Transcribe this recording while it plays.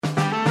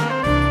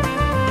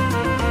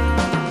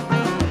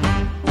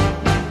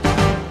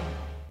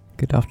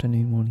Good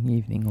afternoon, morning,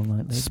 evening, or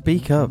night.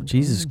 Speak up,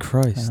 Jesus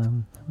Christ.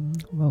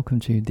 Welcome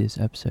to this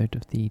episode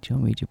of the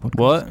John Media Podcast.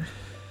 What?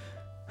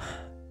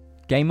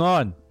 Game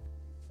on!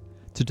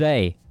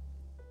 Today,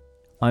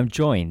 I'm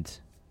joined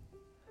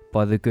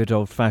by the good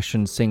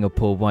old-fashioned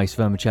Singapore rice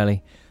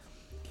vermicelli.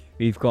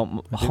 We've got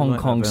Hong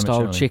Kong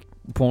style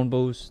prawn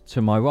balls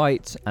to my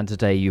right, and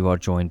today you are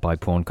joined by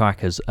prawn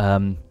crackers.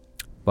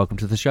 Welcome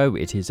to the show.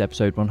 It is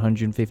episode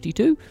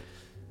 152.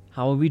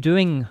 How are we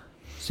doing?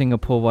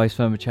 Singapore rice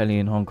vermicelli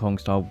and Hong Kong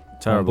style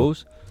prawn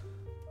balls.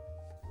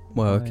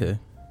 Well, okay.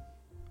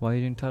 Why are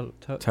you doing Terrible.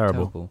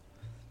 terrible?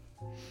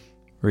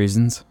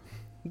 Reasons.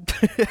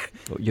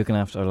 Well, you're gonna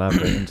have to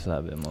elaborate into that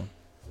a bit more.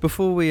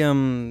 Before we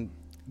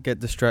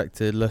get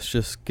distracted, let's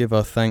just give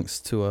our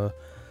thanks to our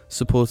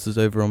supporters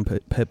over on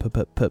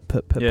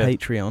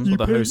Patreon.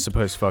 What the host's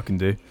supposed to fucking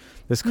do.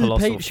 This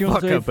colossal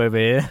fuck up over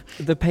here.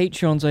 The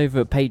Patreon's over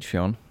at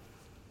Patreon.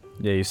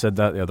 Yeah, you said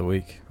that the other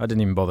week. I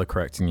didn't even bother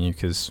correcting you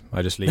because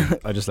I just let the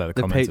The commenters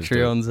do it.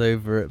 Patreon's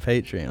over at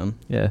Patreon.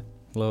 Yeah.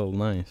 Lol,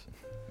 nice.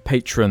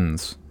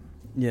 Patrons.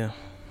 Yeah.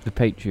 The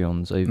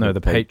Patreon's over. No, at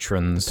the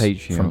patrons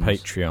from Patreons.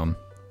 Patreon.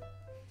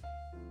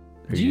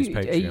 Who use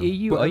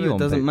Patreon. Are you it on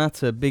doesn't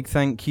matter. Big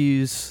thank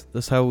yous.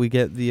 That's how we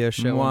get the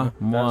show on.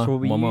 That's what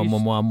we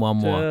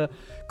use to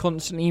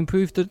constantly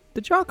improve the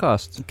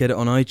Jarcast. Get it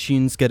on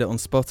iTunes, get it on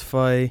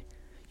Spotify.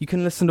 You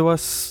can listen to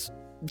us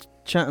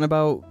chatting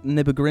about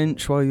Nibber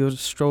Grinch while you're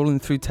strolling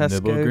through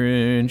Tesco. Nibble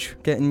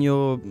Grinch. Getting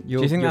your Do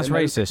you think that's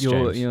racist,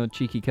 James? Your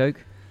cheeky Coke?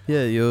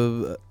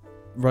 your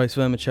rice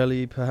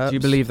vermicelli, perhaps. Do you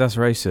believe that's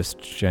racist,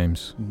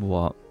 James?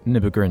 What?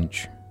 Nibber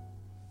Grinch.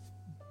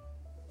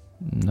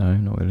 No,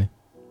 not really.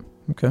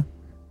 Okay.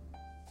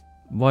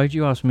 Why did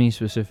you ask me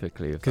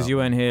specifically? Because you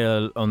weren't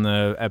here on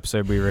the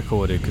episode we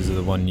recorded because of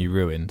the one you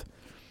ruined.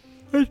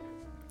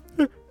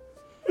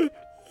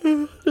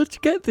 Let's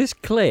get this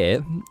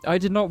clear. I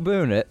did not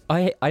ruin it.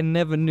 I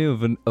never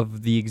knew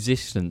of the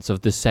existence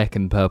of the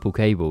second purple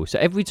cable. So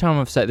every time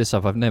I've set this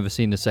up, I've never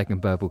seen the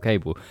second purple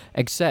cable,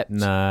 except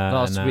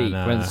last week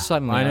when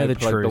suddenly I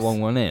plugged the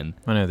wrong one in.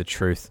 I know the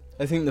truth.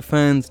 I think the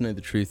fans know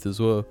the truth as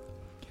well.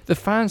 The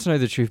fans know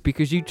the truth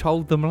because you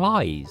told them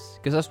lies.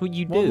 Because that's what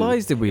you do. What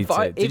lies did we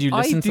say? Did you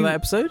listen to that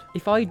episode?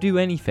 If I do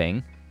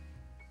anything,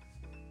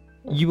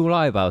 you will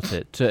lie about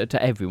it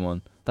to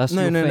everyone. That's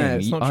your thing. No,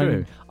 it's not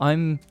true.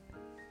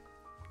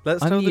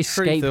 Let's tell the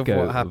truth of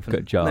what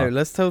happened. No,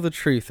 let's tell the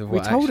truth of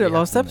what we told it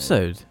last happened.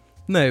 episode.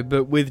 No,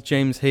 but with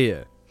James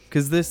here.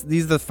 Because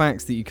these are the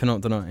facts that you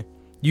cannot deny.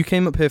 You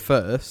came up here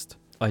first.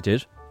 I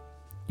did.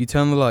 You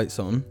turned the lights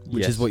on,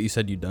 which Yes. is what you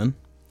said you'd done.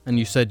 And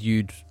you said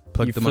you'd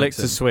plug You the flicked mics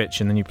the in. switch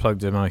and then you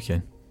plugged the mic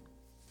in.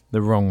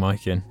 The wrong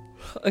mic in.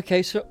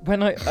 Okay, so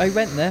when I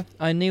went there,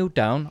 I kneeled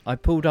down. I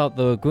pulled out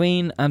the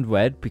green and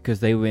red because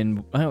they were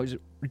in...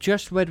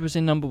 just red was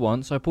in number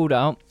one, so I pulled it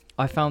out.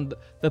 I found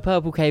the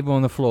purple cable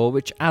on the floor,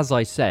 which, as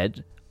I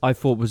said, I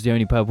thought was the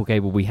only purple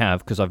cable we have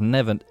because I've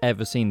never,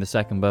 ever seen the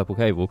second purple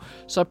cable.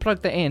 So I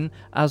plugged it in,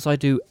 as I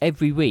do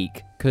every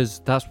week, because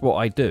that's what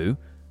I do.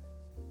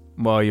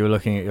 While you were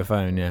looking at your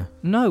phone, yeah.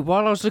 No,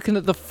 while I was looking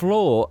at the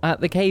floor at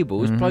the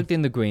cables, plugged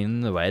in the green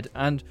and the red,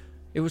 and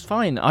it was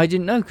fine. I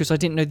didn't know because I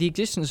didn't know the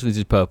existence of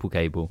this purple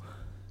cable.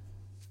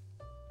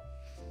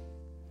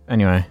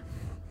 Anyway,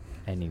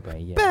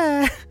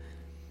 yeah.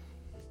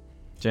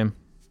 Jim,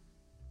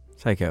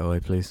 take it away,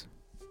 please.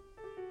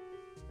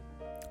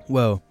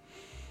 Well,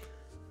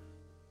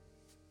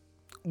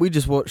 we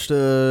just watched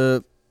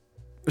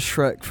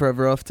Shrek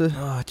Forever After.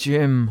 Oh,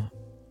 Jim.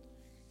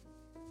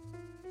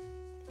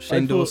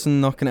 Shane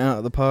Dawson knocking it out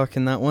of the park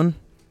in that one.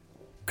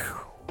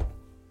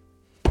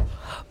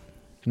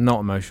 Not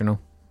emotional.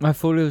 I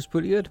thought it was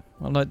pretty good.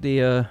 I like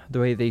the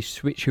way they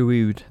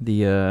switcherooed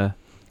the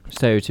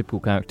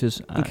stereotypical characters.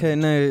 Okay,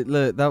 no,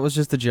 look, that was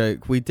just a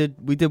joke. We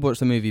did watch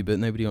the movie, but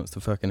nobody wants to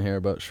fucking hear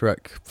about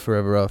Shrek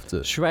Forever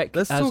After. Shrek,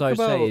 Let's as talk I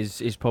say,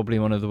 about- is probably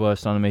one of the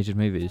worst animated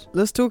movies.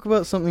 Let's talk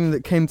about something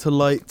that came to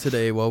light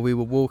today while we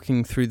were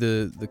walking through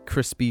the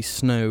crispy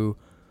snow.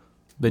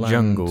 The land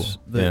jungle.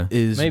 that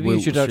is Maybe you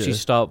should Wiltshire. actually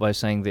start by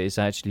saying that it's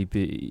actually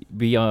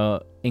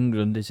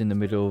England is in the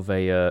middle of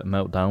a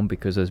meltdown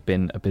because there's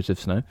been a bit of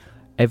snow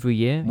every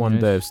year. One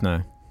day of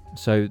snow.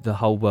 So the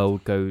whole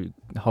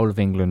of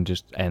England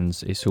just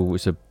ends. It's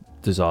a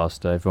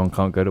disaster. Everyone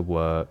can't go to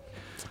work.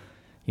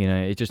 You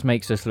know, it just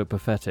makes us look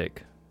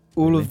pathetic.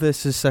 All really. of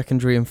this is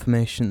secondary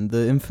information.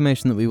 The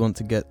information that we want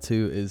to get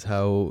to is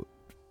how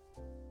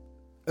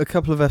a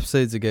couple of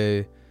episodes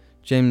ago,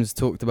 James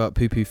talked about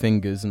poo-poo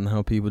fingers and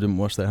how people didn't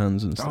wash their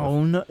hands and stuff.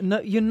 Oh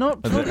no, you're not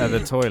At talking. the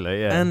toilet,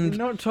 yeah. And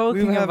You're not we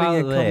talking were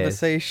having about a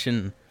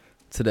conversation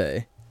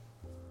today,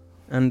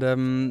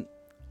 and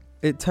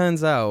it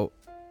turns out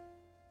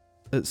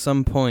at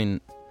some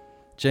point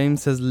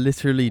James has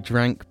literally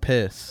drank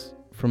piss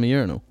from a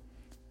urinal.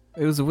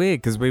 It was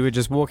weird because we were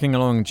just walking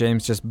along.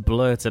 James just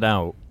blurted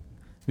out,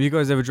 "Have you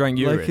guys ever drank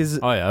urine?"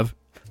 I have.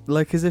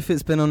 Like as if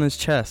it's been on his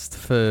chest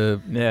for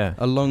Yeah.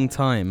 a long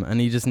time, and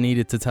he just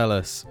needed to tell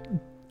us.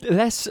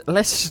 Let's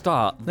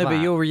start. No,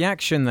 but your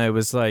reaction though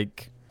was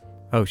like,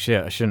 Oh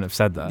shit, I shouldn't have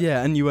said that.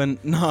 Yeah, and you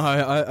went, no,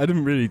 I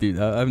didn't really do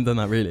that. I haven't done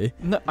that really.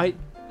 No,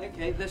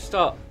 okay, let's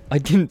start. I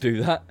didn't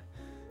do that.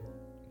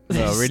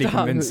 Well, really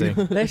convincing.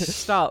 Let's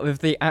start with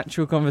the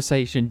actual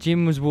conversation.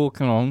 Jim was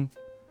walking along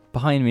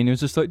behind me and he was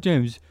just like,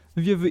 James,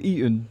 have you ever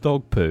eaten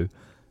dog poo?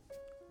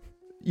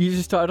 You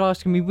just started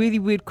asking me really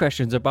weird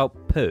questions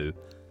about poo.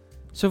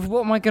 So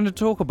what am I going to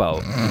talk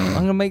about? I'm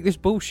going to make this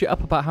bullshit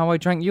up about how I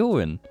drank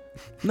urine.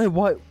 No,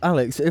 why,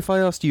 Alex, if I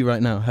asked you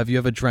right now, have you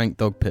ever drank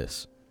dog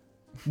piss?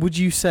 Would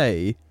you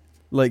say,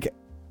 like,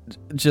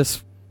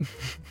 just...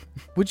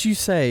 would you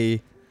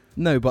say,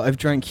 no, but I've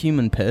drank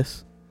human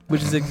piss?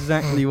 Which is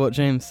exactly what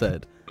James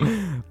said.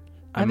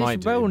 I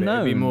might do, well but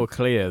it'd be more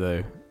clear,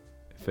 though,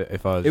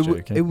 if I was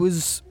joking. It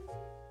was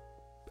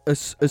a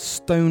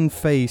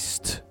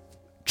stone-faced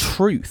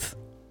truth.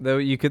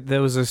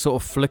 There was a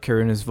sort of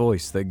flicker in his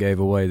voice that gave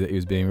away that he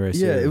was being very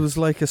serious. Yeah, it was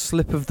like a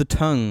slip of the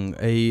tongue,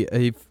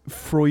 a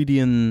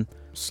Freudian...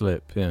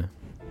 slip, yeah.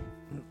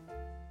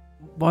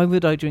 Why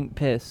would I drink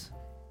piss?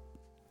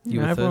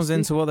 Everyone's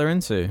into what they're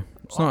into.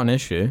 It's not an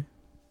issue.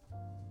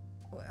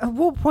 At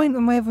what point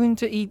am I ever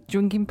into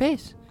drinking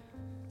piss?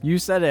 You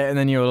said it, and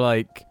then you were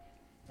like...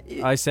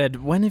 I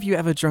said, when have you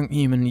ever drunk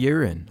human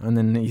urine? And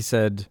then he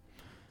said,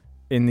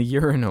 in the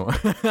urinal.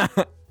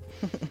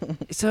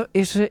 So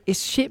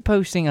it's shit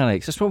posting,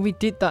 Alex. That's what we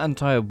did that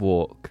entire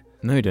walk.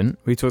 No, we didn't.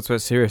 We talked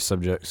about serious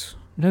subjects.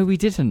 No, we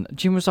didn't.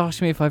 Jim was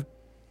asking me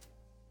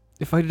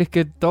if I lick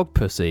a dog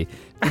pussy.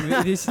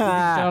 This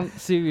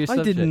sounds serious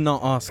subject. I did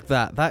not ask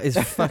that. That is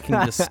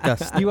fucking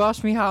disgusting. You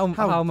asked me how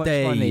much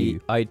money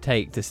I'd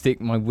take to stick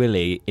my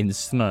willy in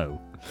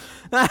snow.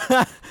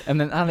 And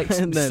then Alex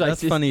no,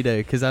 that's funny though,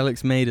 because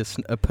Alex made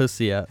a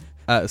pussy out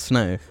of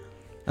snow,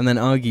 and then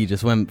Argy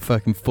just went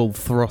fucking full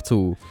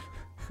throttle,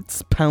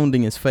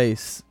 pounding his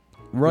face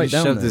right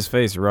down shoved there. His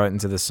face right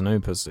into the snow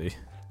pussy.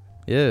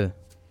 Yeah.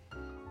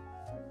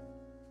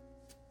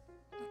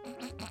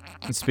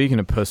 And speaking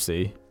of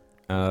pussy,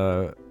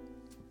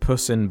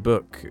 Puss in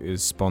Book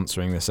is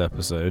sponsoring this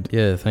episode.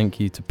 Yeah, thank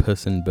you to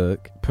Puss in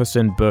Book. Puss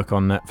in Book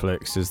on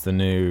Netflix is the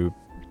new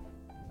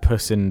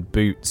Puss in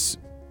Boots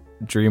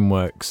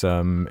DreamWorks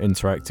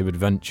interactive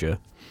adventure.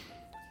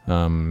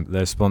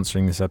 They're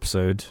sponsoring this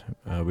episode.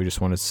 We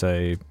just wanted to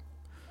say,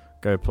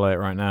 go play it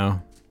right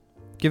now.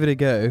 Give it a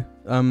go.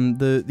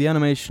 The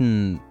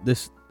animation,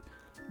 this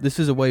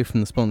is away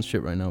from the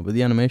sponsorship right now, but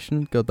the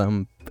animation,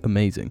 goddamn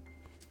amazing.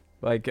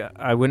 Like,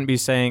 I wouldn't be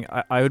saying...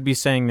 I would be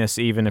saying this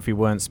even if we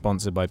weren't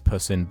sponsored by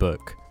Puss in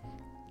Book.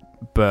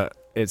 But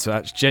it's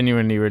actually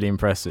genuinely really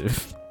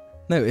impressive.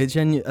 No, it's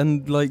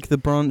and like the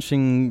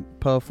branching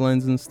path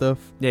lines and stuff.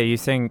 Yeah, you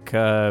think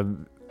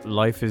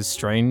Life is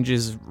Strange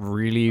is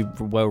really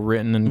well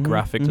written and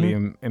graphically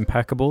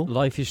impeccable?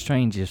 Life is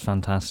Strange is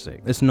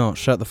fantastic. It's not.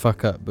 Shut the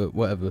fuck up, but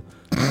whatever.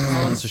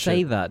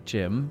 Say that,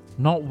 Jim.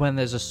 Not when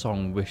there's a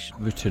song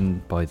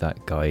written by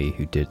that guy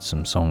who did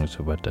some songs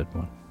for Red Dead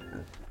 1.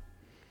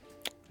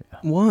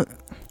 What?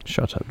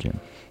 Shut up, Jim.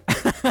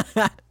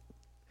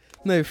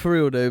 No, for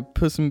real though.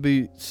 Puss in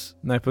Boots.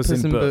 No, Puss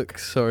in Book.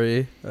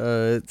 Sorry.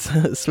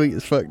 It's sweet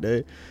as fuck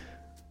though.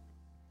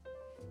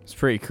 It's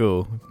pretty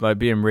cool. Like,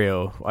 being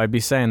real. I'd be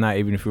saying that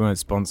even if we weren't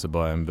sponsored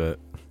by him, but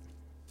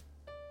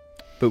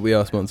we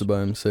are sponsored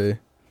by him, so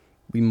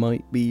we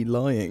might be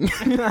lying.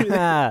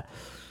 Sorry,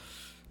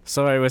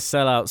 we're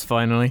sellouts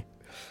finally.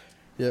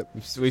 Yep.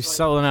 We've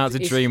sold out to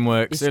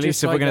DreamWorks. At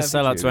least if we're going to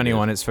sell out to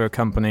anyone, it's for a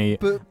company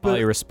I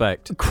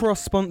respect.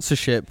 Cross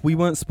sponsorship. We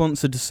weren't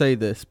sponsored to say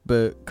this,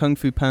 but Kung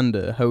Fu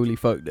Panda, holy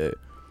fuck, dude.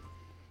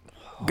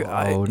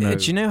 No.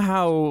 Do you know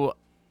how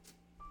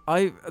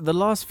the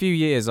last few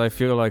years I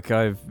feel like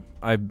I've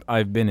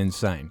been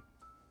insane.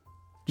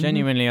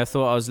 Genuinely, I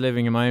thought I was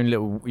living in my own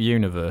little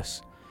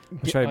universe,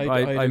 which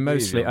I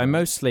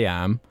mostly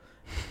am.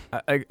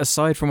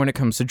 Aside from when it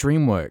comes to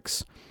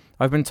DreamWorks.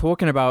 I've been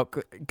talking about,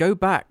 go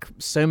back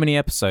so many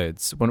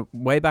episodes,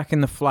 way back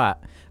in the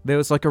flat, there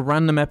was like a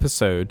random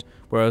episode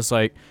where I was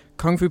like,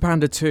 Kung Fu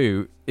Panda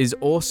 2 is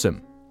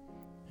awesome.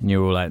 And you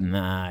were all like,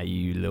 nah,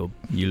 you little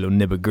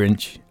nibber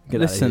Grinch.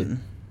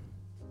 Listen,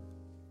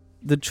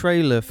 the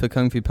trailer for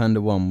Kung Fu Panda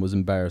 1 was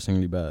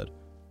embarrassingly bad.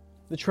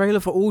 The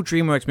trailer for all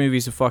DreamWorks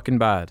movies are fucking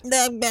bad.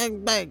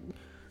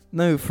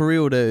 No, for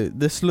real though,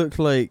 this looked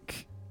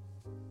like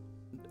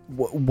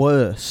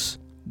worse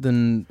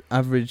than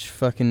average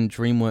fucking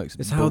DreamWorks.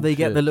 It's how they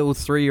get the little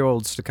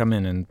 3-year-olds to come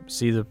in and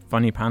see the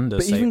funny panda.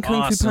 But even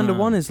Kung Fu Panda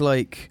 1 is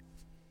like,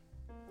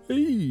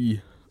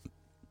 hey,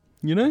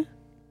 you know?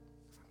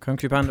 Kung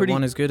Fu Panda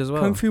 1 is good as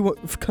well.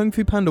 Kung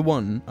Fu Panda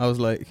 1, I was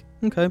like,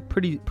 okay,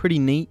 pretty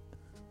neat,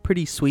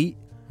 pretty sweet.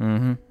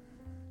 Mm-hmm.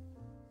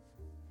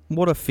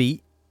 What a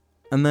feat.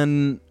 And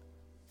then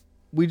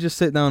we just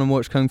sit down and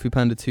watch Kung Fu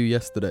Panda 2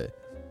 yesterday.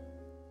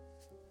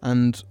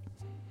 And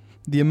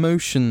the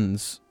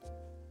emotions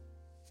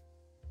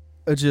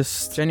are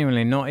just...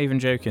 Genuinely, not even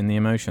joking, the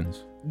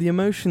emotions. The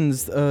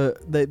emotions,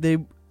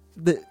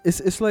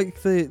 it's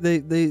like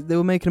they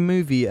were making a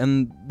movie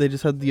and they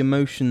just had the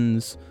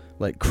emotions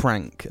like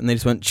crank and they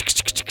just went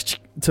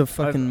to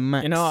fucking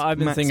max. You know what I've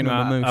been thinking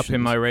about emotions.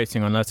 upping my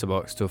rating on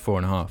Letterboxd to a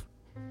 4.5.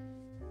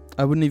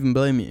 I wouldn't even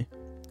blame you,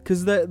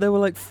 because there were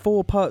like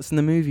 4 parts in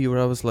the movie where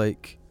I was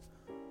like,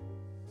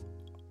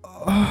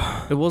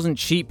 oh. It wasn't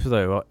cheap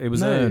though. It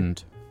was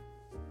earned.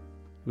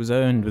 It was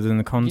earned within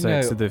the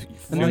context of the.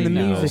 And then the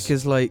music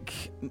is like,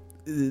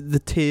 the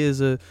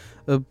tears are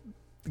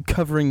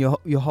covering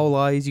your whole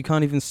eyes. You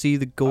can't even see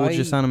the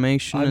gorgeous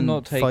animation. I'm and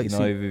not taking fight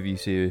either of you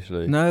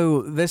seriously.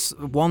 No, this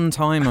one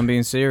time I'm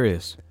being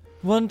serious.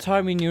 One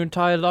time in your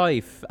entire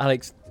life,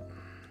 Alex.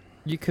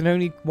 You can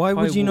only. Why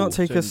would you not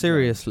take us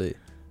seriously?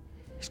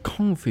 It's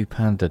Kung Fu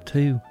Panda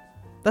 2.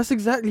 That's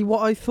exactly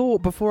what I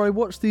thought before I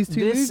watched these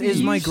two movies. This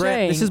is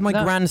my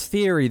grand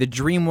theory, the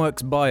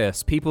DreamWorks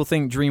bias. People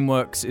think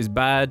DreamWorks is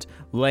bad,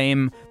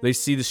 lame. They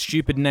see the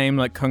stupid name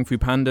like Kung Fu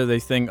Panda, they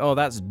think, oh,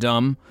 that's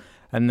dumb.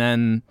 And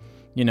then,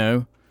 you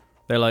know,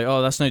 they're like,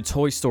 oh, that's no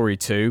Toy Story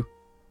 2.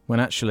 When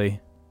actually...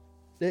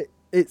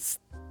 It's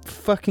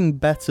fucking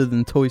better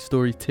than Toy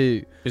Story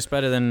 2. It's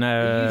better than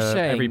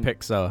every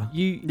Pixar.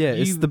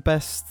 It's the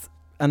best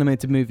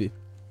animated movie.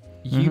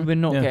 You were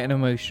not getting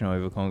emotional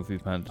over Kung Fu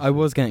Panda 2. I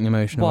was getting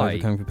emotional over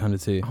Kung Fu Panda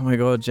 2. Oh my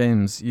god,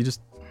 James, you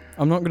just...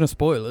 I'm not going to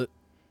spoil it.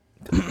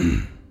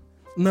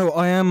 No,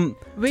 I am.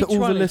 Which to all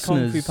one the is Kung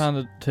listeners. Fu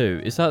Panda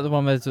 2? Is that the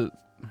one where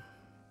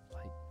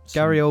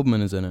Gary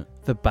Oldman is in it.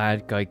 The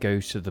bad guy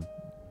goes to the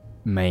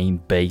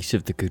main base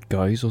of the good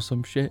guys or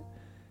some shit?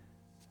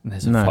 And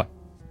there's a fight.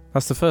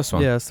 That's the first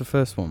one. Yeah, that's the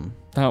first one.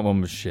 That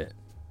one was shit.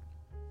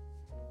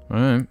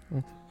 Alright.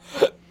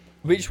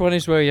 Which one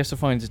is where he has to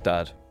find his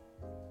dad?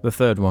 The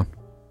third one.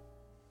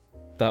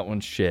 That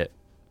one's shit.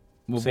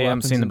 Well, I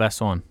haven't seen the best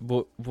one.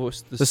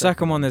 What's the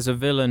second one? There's a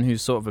villain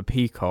who's sort of a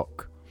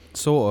peacock.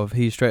 Sort of.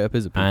 He straight up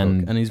is a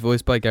peacock. And he's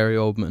voiced by Gary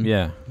Oldman.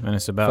 Yeah, and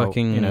it's about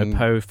fucking,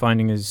 Poe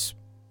finding his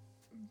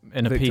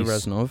inner peace.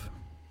 Victor Reznov.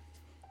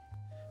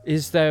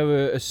 Is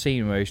there a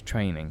scene where he's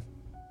training?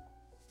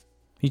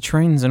 He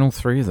trains in all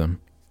 3 of them.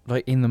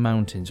 Like in the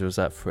mountains, or is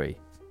that 3?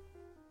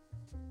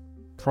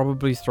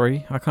 Probably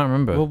 3. I can't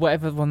remember. Well,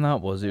 whatever one that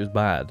was, it was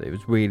bad. It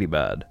was really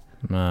bad.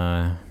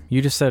 Nah. You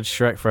just said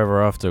Shrek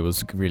Forever After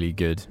was really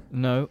good.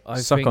 No,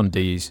 Suck on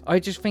D's. I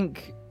just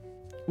think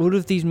all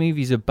of these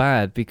movies are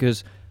bad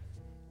because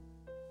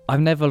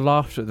I've never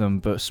laughed at them,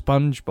 but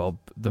SpongeBob,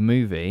 the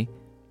movie,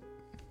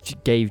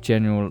 gave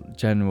genuine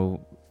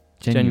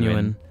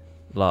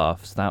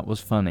laughs. That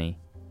was funny.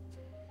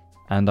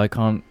 And I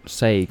can't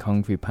say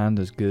Kung Fu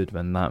Panda's good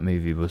when that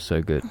movie was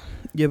so good.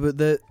 Yeah, but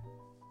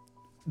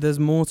there's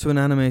more to an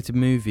animated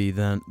movie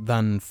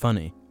than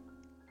funny.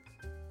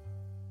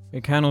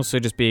 It can also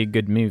just be a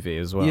good movie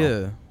as well.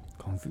 Yeah.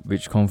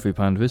 Which Kung Fu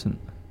Panda isn't?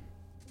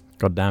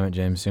 God damn it,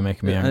 James, you're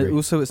making me angry.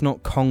 Also, it's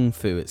not Kung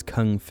Fu, it's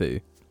Kung Fu.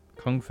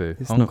 Kung Fu?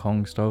 It's Hong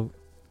Kong style?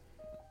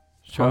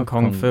 Hong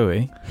Kong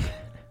Fu-y?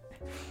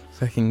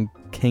 Fucking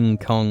King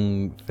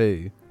Kong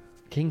Fu.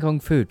 King Kong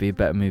Fu would be a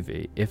better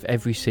movie if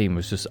every scene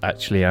was just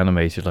actually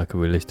animated like a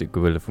realistic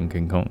gorilla from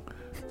King Kong.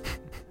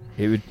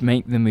 It would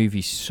make the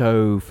movie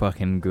so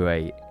fucking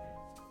great.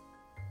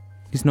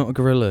 He's not a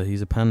gorilla,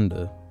 he's a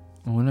panda.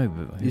 Oh no,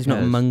 but he's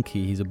not a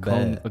monkey, he's a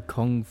bear. A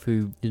Kung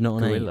Fu he's not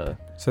gorilla. An ape.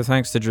 So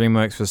thanks to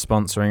DreamWorks for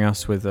sponsoring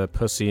us with a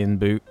Pussy in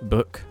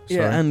Book.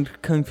 Yeah, and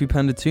Kung Fu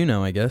Panda 2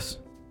 now, I guess.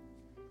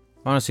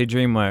 Honestly,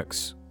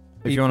 DreamWorks,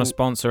 if you want to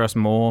sponsor us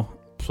more,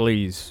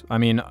 please. I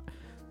mean,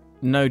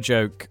 no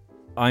joke,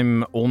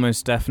 I'm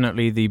almost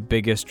definitely the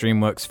biggest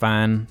DreamWorks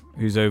fan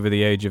who's over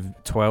the age of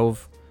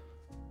 12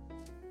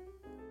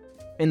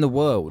 in the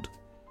world.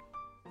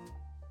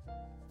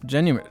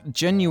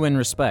 Genuine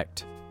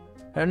respect.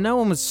 No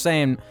one was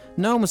saying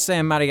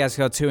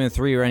Madagascar 2 and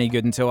 3 are any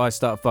good until I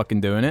start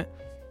fucking doing it.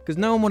 Because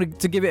no one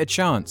wanted to give it a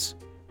chance.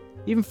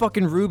 Even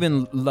fucking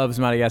Ruben loves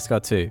Madagascar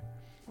 2.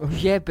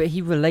 Yeah, but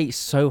he relates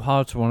so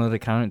hard to one of the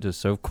characters,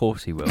 so of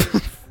course he will.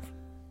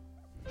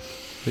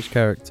 Which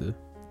character?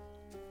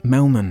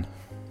 Melman.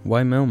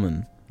 Why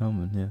Melman?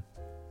 Melman, yeah.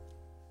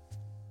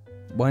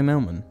 Why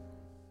Melman?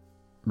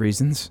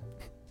 Reasons.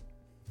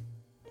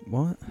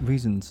 What?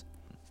 Reasons.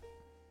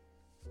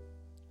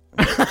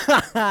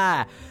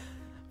 For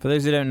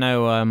those who don't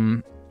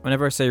know,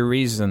 whenever I say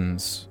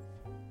reasons,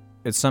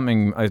 it's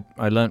something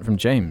I learnt from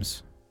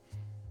James.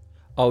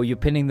 Oh, you're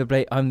pinning the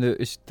blame. I'm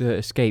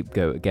the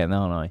scapegoat again,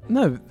 aren't I?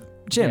 No,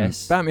 Jim,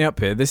 back me up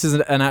here. This is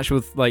an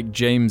actual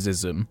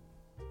Jamesism.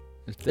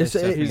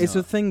 It's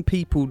a thing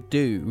people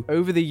do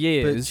over the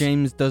years. But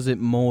James does it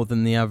more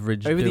than the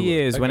average. Over the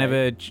years,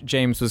 whenever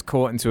James was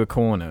caught into a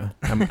corner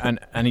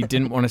and he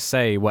didn't want to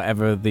say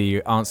whatever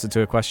the answer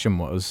to a question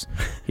was,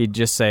 he'd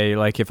just say,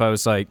 like, if I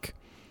was like,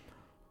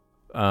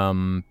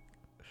 why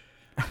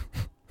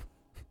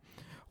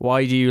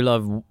do you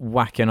love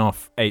whacking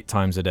off 8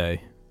 times a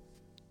day?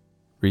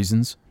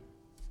 Reasons.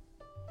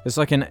 It's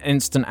like an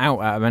instant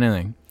out of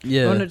anything.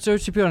 Yeah. Well, no, so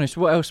to be honest,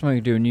 what else am I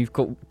doing? You've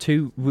got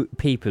 2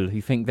 people who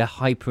think they're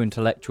hyper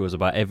intellectuals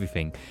about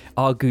everything,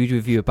 argued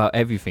with you about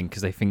everything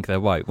because they think they're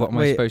right. What am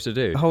I supposed to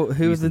do?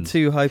 Who are the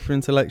 2 hyper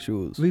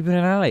intellectuals? Ruben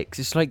and Alex.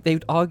 It's like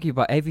they'd argue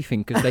about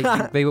everything because they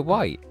think they were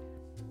white.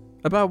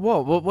 About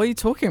what? What are you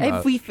talking about?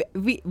 Everything.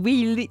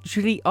 We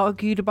literally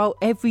argued about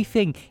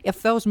everything.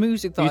 If there was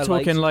music that You're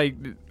talking like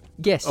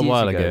yes, a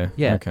while ago.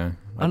 Yeah. Okay. Like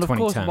and of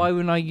course, why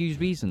wouldn't I use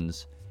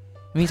reasons?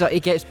 It means like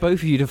it gets both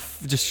of you to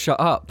just shut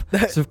up.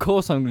 So of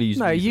course I'm going to use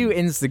reasons. You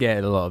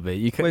instigated a lot of it.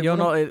 You're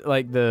not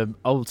like the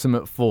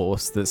ultimate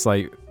force that's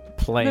like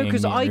playing. No,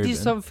 because I did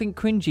something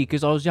cringy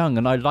because I was young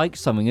and I liked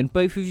something, and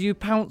both of you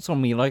pounce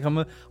on me like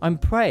I'm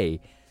prey.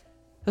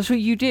 That's what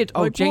you did.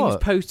 Like James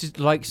what? posted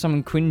like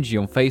something cringy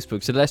on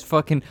Facebook, so let's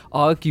fucking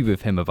argue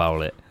with him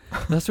about it.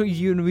 That's what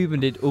you and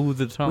Ruben did all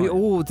the time. We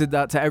all did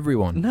that to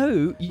everyone.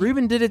 No,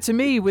 Ruben did it to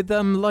me with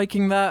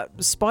liking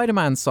that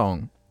Spider-Man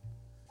song.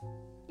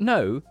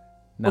 No.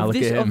 Now look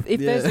at him. If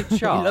there's a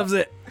chart, He loves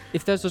it.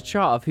 If there's a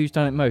chart of who's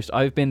done it most,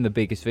 I've been the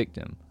biggest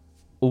victim.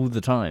 All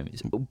the time.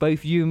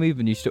 Both you and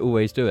Ruben used to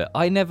always do it.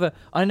 I never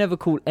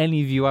called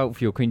any of you out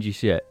for your cringy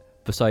shit.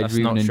 Besides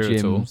Ruben and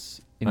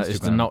Jim's Instagram. That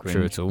is not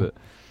true at all. But,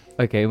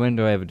 okay, when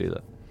do I ever do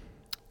that?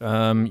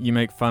 You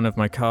make fun of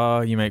my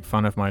car. You make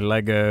fun of my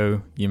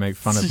Lego. You make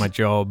fun of my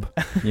job.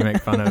 You make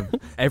fun of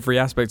every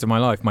aspect of my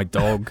life. My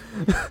dog.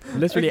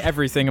 Literally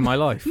everything in my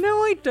life. No,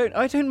 I don't.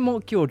 I don't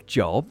mock your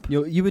job.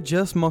 You were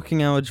just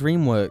mocking our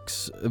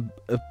DreamWorks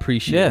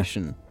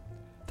appreciation. Yeah.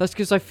 That's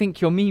because I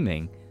think you're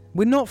memeing.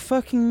 We're not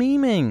fucking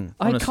memeing.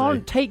 Honestly. I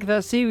can't take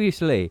that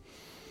seriously.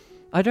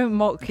 I don't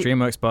mock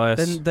DreamWorks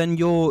bias. Then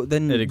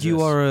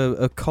you are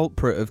a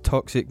culprit of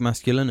toxic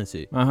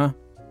masculinity.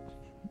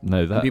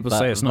 No, that people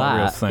say it's not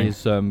a real thing.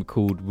 Is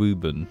called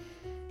Ruben.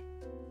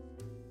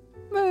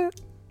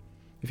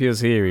 If he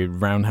was here, he'd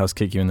roundhouse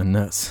kick you in the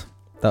nuts.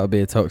 That would be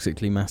a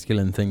toxically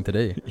masculine thing to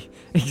do.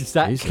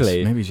 Exactly.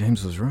 Jesus, maybe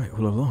James was right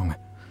all along.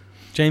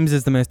 James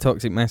is the most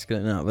toxic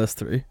masculine out of us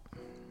three.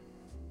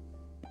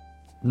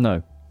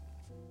 No.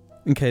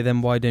 Okay,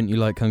 then why don't you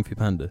like Kung Fu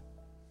Panda?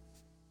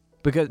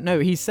 Because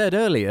he said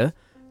earlier,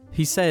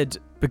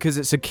 because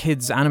it's a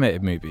kids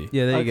animated movie.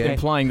 Yeah, there you go.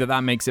 Implying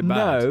that makes it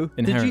bad. No.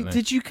 Inherently.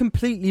 Did you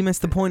completely miss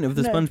the point of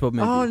the SpongeBob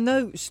movie? Oh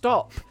no!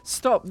 Stop!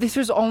 This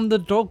was on the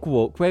dog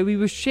walk where we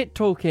were shit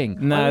talking.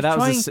 No,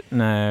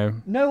 no.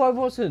 No, I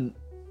wasn't.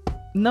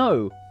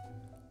 No,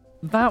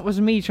 that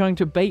was me trying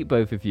to bait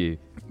both of you.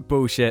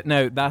 Bullshit.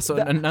 No, that's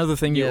another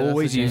thing you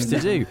always used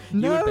to do.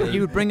 You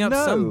would bring up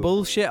some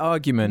bullshit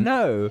argument.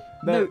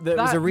 That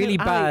was a really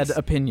bad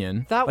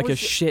opinion. A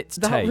shit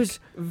take. That was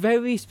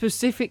very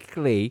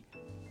specifically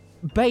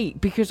bait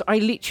because I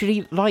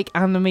literally like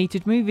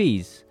animated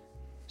movies.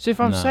 So if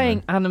I'm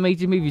saying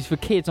animated movies for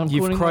kids, I'm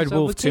calling myself a kid. You've cried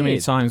wolf too many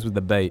times with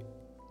the bait.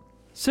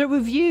 So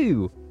with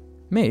you.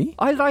 Me?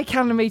 I like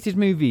animated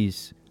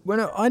movies. Well,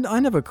 no, I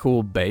never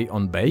call bait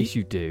on bait. Yes,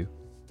 you do.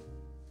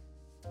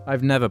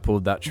 I've never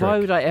pulled that trick. Why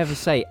would I ever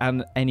say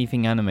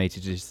anything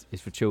animated is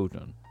for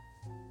children?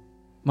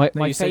 My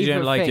you said you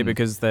don't like it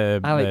because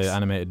they're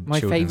animated my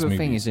children's favourite movies.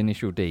 thing is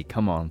Initial D.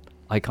 Come on.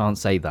 I can't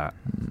say that.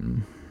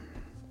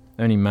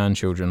 Only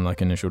man-children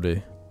like Initial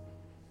D.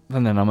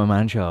 And then I'm a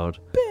man-child.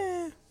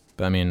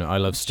 But I mean, I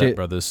love Step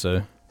Brothers,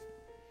 so...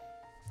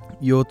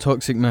 Your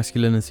toxic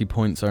masculinity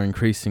points are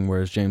increasing,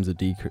 whereas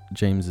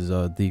James's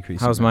are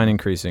decreasing. How's mine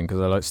increasing? Because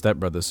I like Step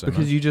Brothers so much.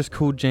 Because you just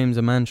called James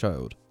a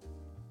man-child.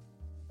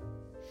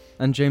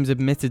 And James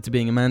admitted to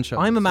being a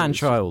man-child. I'm a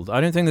man-child. I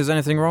don't think there's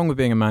anything wrong with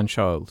being a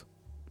man-child.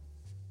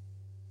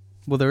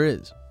 Well, there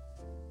is.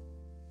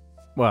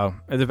 Well,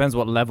 it depends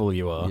what level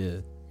you are. Yeah.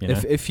 You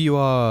know? If you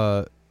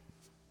are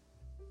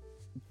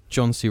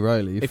John C.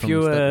 Reilly, if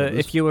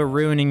you were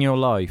ruining your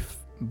life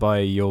by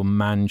your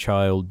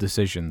man-child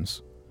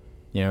decisions,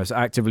 it's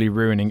actively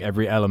ruining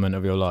every element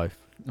of your life.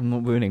 I'm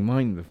not ruining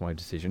mine with my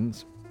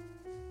decisions.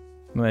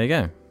 Well, there you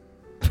go.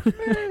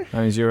 That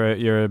means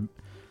you're a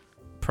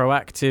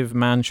proactive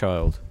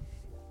man-child.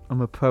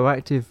 I'm a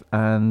proactive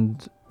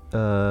and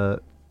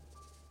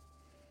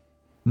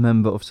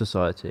member of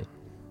society.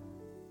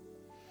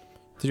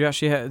 Did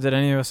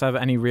any of us have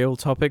any real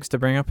topics to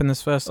bring up in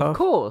this first half?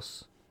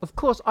 Of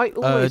course. I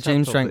always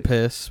James drank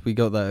piss. We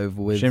got that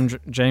over with.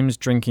 James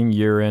drinking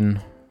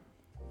urine.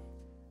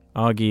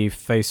 Argy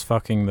face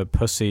fucking the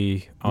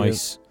pussy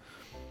ice.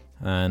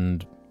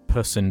 And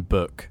Puss in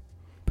Book.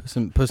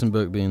 Puss in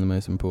Book being the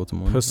most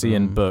important one. Pussy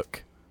in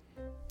Book.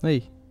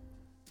 Hey.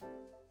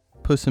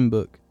 Puss in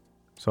Book.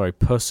 Sorry,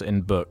 Puss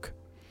in Book.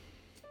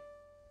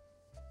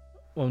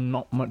 Well,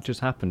 not much has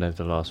happened over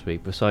the last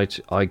week. Besides,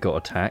 I got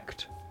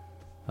attacked.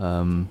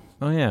 Oh,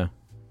 yeah.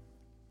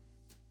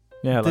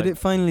 Yeah. Did it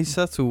finally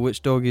settle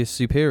which dog is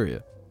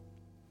superior?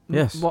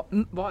 Yes.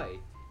 Why?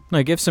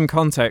 No, give some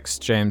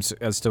context, James,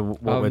 as to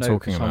what we're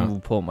talking about. Someone will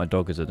report my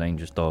dog as a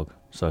dangerous dog,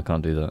 so I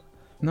can't do that.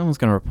 No one's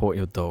going to report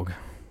your dog.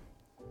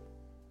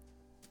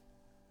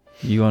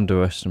 You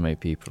underestimate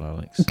people,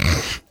 Alex.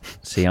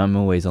 See, I'm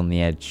always on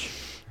the edge.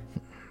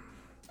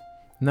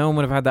 No one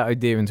would have had that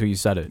idea until you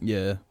said it.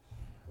 Yeah.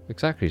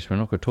 Exactly, so we're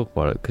not going to talk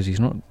about it, because he's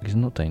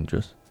not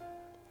dangerous.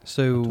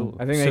 So,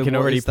 I think they can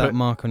already put that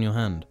mark on your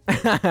hand.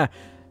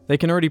 They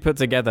can already put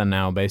together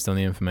now based on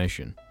the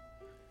information.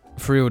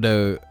 For real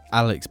though,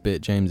 Alex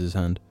bit James's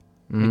hand.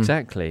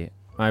 Exactly.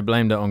 I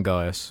blamed it on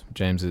Gaius,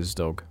 James's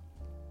dog.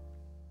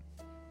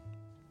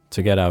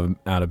 to get out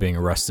of being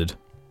arrested.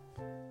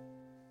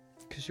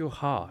 Because you're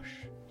harsh.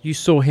 You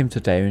saw him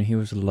today and he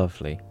was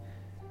lovely.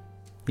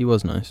 He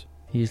was nice.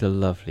 He's a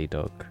lovely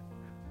dog.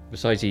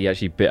 Besides, he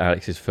actually bit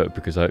Alex's foot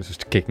because Alex was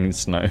kicking in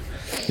snow.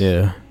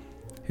 Yeah.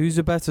 Who's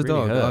a better Really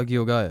dog, hurt. Argy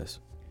or Gaius?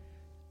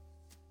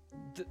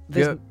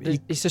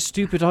 It's a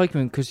stupid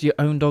argument because your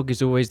own dog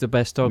is always the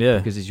best dog Yeah.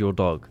 because it's your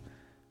dog.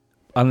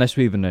 Unless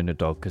we even own a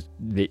dog, because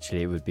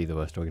literally it would be the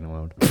worst dog in the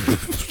world.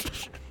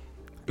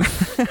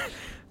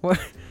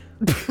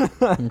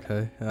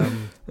 Okay.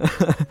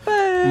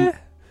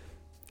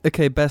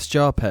 Okay, best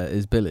jar pet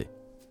is Billy.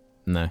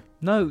 No.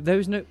 No,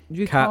 there's no.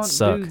 You Cats can't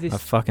suck. do this. I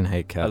fucking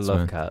hate cats, I love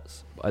man.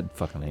 cats. I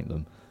fucking hate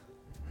them.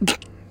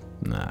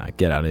 Nah,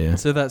 get out of here.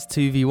 So that's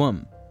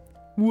 2v1.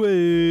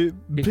 Wait,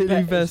 Billy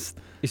better- best.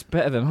 It's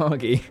better than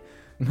Argy.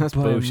 That's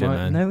By bullshit, my-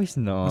 man. No, it's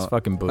not. That's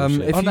fucking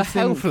bullshit. if On you a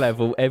health think-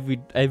 level,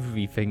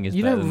 everything is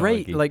You better don't than rate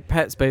Argy. like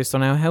pets based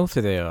on how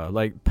healthy they are.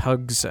 Like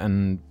pugs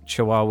and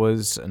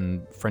chihuahuas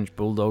and French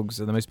bulldogs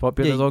are the most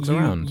popular dogs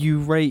around. You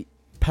rate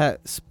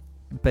pets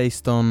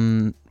based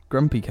on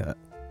Grumpy Cat.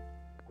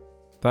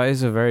 That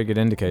is a very good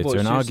indicator. What,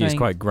 And so you're Argy's saying-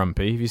 quite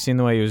grumpy. Have you seen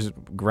the way he was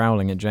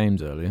growling at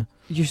James earlier?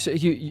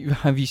 You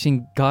have you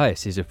seen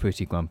Gaius is a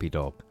pretty grumpy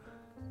dog.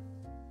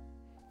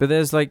 But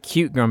there's like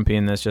cute grumpy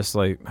and there's just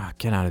like,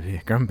 get out of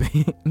here,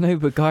 grumpy. No,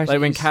 but Gaius Like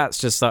when is- cats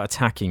just start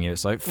attacking you,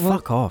 it's like, Well-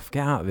 fuck off,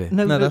 get out of here.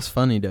 No, but- that's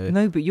funny though.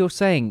 No, but you're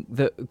saying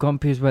that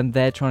grumpy is when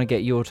they're trying to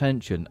get your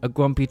attention. A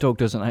grumpy dog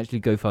doesn't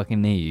actually go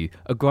fucking near you.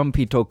 A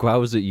grumpy dog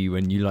growls at you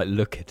when you like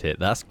look at it.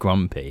 That's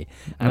grumpy.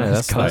 And No,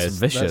 that's Gaius.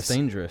 vicious. That's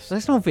dangerous.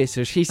 That's not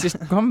vicious. He's just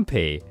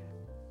grumpy.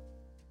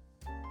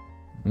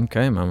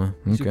 Okay, mama.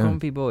 He's a Okay.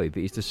 grumpy boy,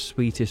 but he's the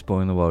sweetest boy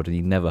in the world, and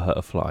he never hurt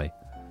a fly.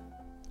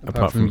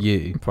 Apart from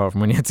you. Apart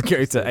from when you had to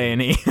go to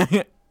A&E.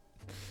 I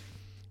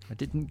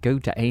didn't go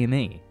to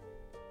A&E.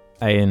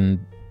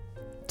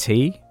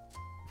 A&T?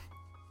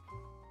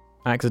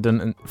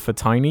 Accident for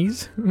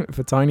tinies?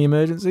 For tiny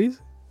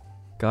emergencies?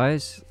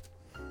 Guys,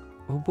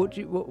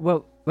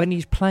 well, when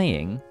he's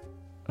playing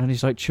and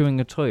he's like chewing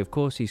a toy, of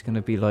course he's going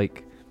to be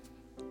like,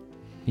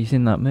 he's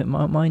in that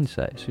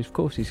mindset, so of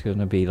course he's going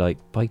to be like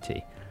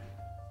bitey.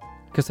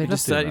 Because they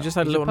You just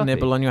had a little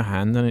nibble on your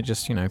hand and it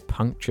just,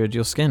 punctured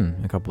your skin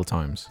a couple of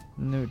times.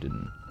 No, it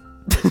didn't.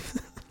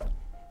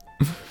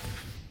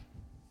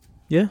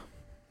 Yeah.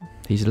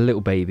 He's a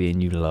little baby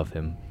and you love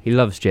him. He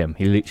loves Jim.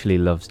 He literally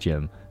loves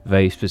Jim.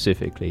 Very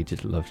specifically, he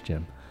just loves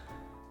Jim.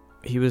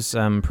 He was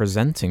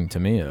presenting to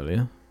me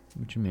earlier.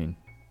 What do you mean?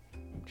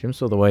 Jim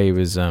saw the way he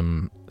was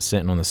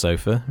sitting on the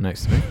sofa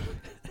next to me,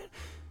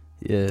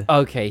 Yeah.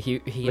 Okay, he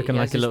looking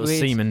like a little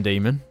semen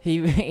demon. He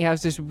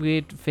has this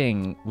weird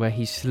thing where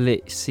he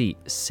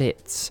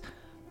sits.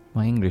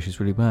 My English is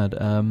really bad.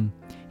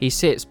 He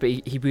sits, but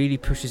he really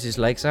pushes his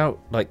legs out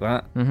like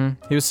that.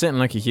 Mm-hmm. He was sitting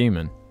like a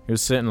human. He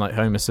was sitting like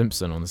Homer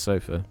Simpson on the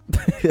sofa.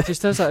 He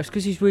just does that. It's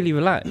because he's really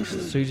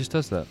relaxed, so he just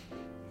does that.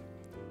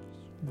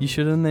 You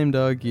should have named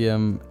Argy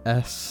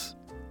SLH.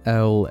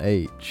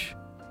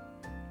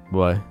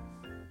 Why?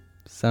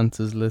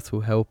 Santa's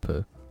Little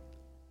Helper.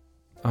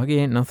 Argy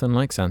ain't nothing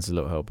like Santa's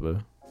Little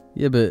Helper.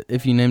 Yeah, but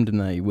if you named him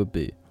that, he would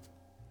be.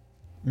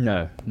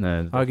 No.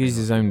 Argy's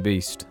his own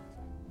beast.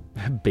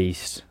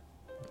 beast.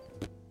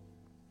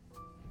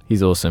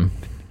 He's awesome.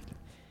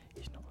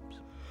 He's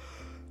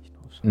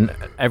not.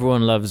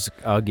 Everyone loves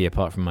Argy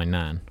apart from my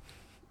nan.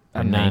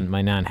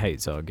 My nan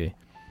hates Argy.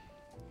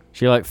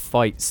 She like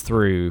fights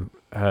through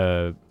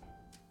her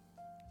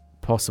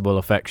possible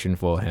affection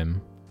for him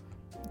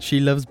She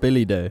loves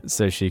Billy though.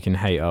 so she can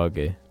hate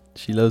Argy.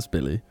 She loves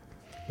Billy.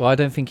 Well, I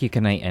don't think you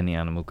can hate any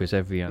animal because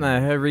every animal.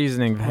 No, her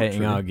reasoning for Not hating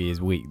true. Argy is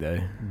weak though.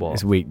 What?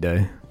 It's weak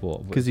though.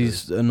 What? Because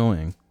he's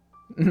annoying.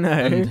 No.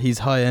 And he's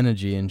high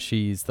energy and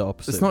she's the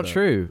opposite. It's not of that.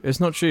 true. It's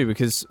not true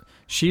because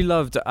she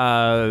loved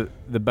the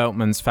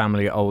Beltman's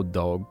family's old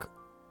dog,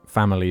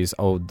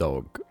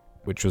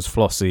 which was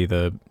Flossie,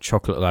 the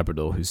chocolate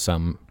Labrador, who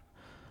some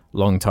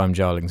long-time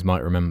Jarlings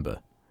might remember.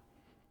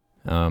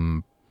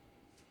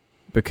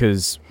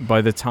 Because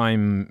by the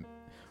time,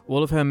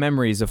 all of her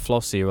memories of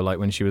Flossie were like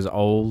when she was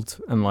old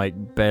and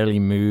like barely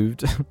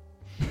moved,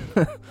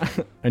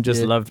 and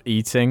just Yeah. loved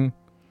eating.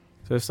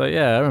 So it's like,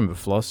 yeah, I remember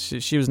Floss.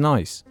 She was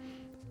nice.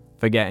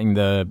 Forgetting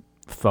the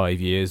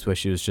 5 years where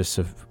she was just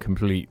a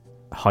complete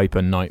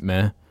hyper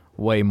nightmare.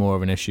 Way more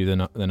of an issue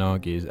than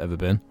Argy has ever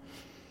been.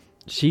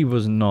 She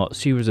was not.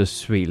 She was a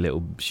sweet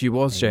little. She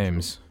was,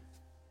 James.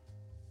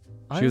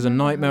 I She was a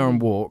remember nightmare her- on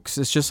walks.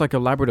 It's just like a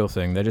Labrador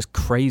thing. They're just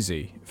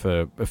crazy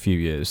for a few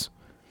years.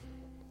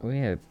 Oh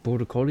yeah,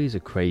 border collies are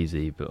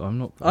crazy, but I'm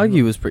not.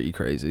 Argy was pretty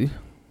crazy.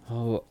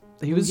 Oh,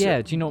 He was.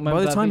 Yeah, do you not remember?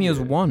 By the that time he was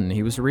video? 1,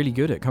 he was really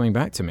good at coming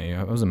back to me.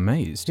 I was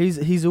amazed.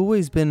 He's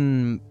always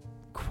been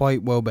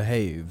quite well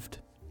behaved.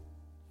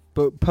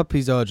 But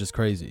puppies are just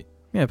crazy.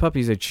 Yeah,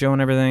 puppies, they chill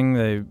and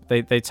everything.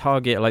 They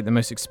target like the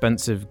most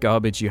expensive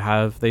garbage you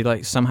have. They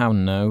like somehow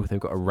know. They've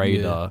got a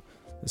radar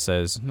that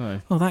says,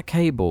 No. oh, that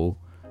cable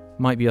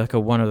might be like a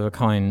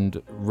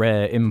one-of-a-kind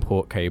rare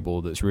import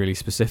cable that's really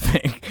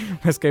specific.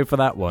 Let's go for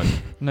that one.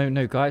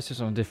 No, Gaius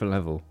is on a different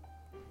level.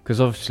 Because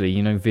obviously,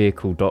 you know,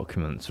 vehicle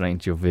documents relating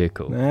to your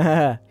vehicle.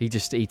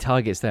 He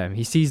targets them.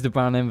 He sees the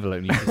brown envelope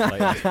and he's just like,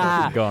 it's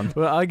fucking gone.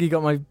 Well, Agi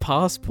got my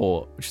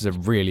passport, which is a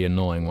really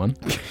annoying one.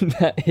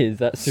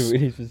 That's a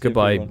really specific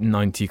Goodbye, one.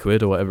 90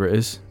 quid or whatever it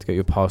is to get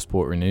your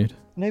passport renewed.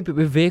 No, but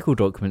with vehicle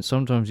documents,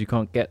 sometimes you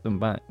can't get them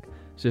back.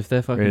 So if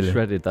they're fucking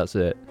shredded, that's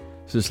it.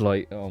 It's just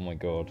like, oh my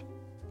god.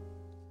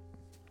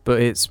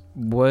 But it's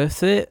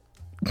worth it.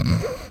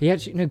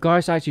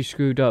 Guys actually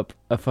screwed up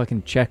a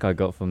fucking check I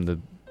got from the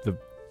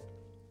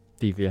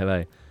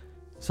DVLA.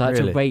 So I had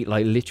to wait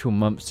like literal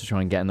months to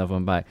try and get another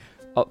one back.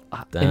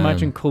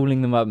 Imagine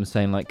calling them up and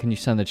saying like, can you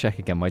send the check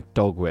again? My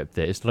dog whipped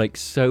it. It's like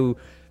so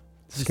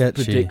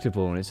sketchy,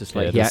 predictable, and it's just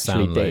like he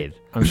actually did.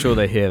 I'm sure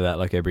they hear that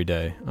like every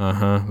day. We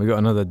got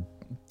another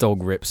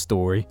dog rip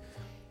story.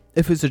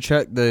 If it's a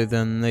check though,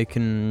 then they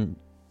can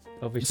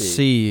obviously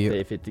see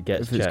if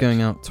it's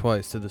going out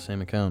twice to the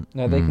same account.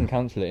 No, they can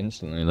cancel it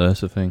instantly. That's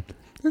the thing.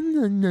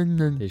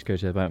 They just go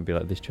to the bank and be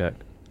like, this check,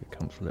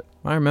 cancel it.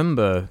 I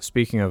remember,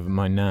 speaking of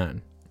my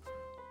nan,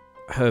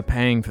 her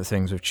paying for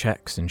things with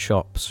checks in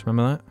shops.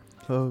 Remember that?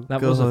 Oh,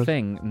 that was a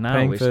thing. Now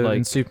paying it's for like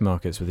in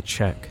supermarkets with a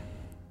check.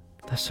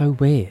 That's so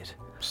weird.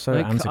 So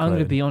like, antiquated. I'm going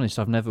to be honest,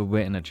 I've never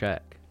written a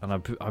check, and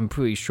I'm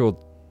pretty sure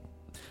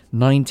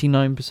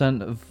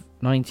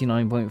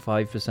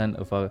 99.5%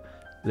 of our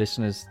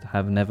listeners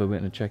have never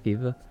written a check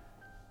either.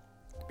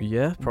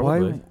 Yeah,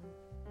 probably.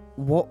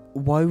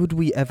 Why would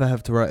we ever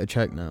have to write a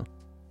check now?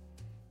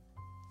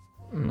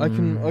 I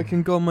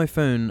can go on my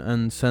phone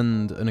and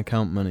send an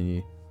account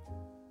money,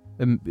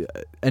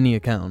 any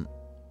account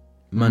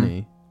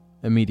money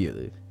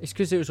immediately. It's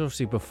because it was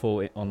obviously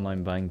before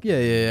online banking.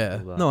 Yeah.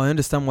 No, I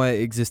understand why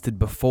it existed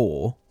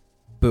before,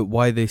 but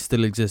why they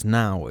still exist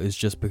now is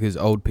just because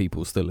old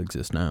people still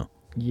exist now.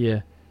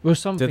 Yeah. Well,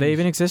 do they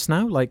even exist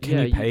now? Like,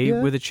 can you pay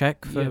with a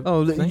check for? Yeah.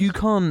 Oh, things? you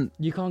can't.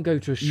 You can't go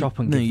to a shop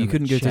and no, give them you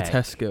couldn't go check. to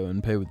Tesco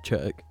and pay with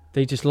check.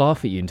 They just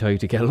laugh at you and tell you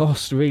to get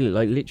lost, really,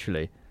 like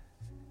literally.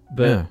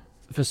 But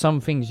for some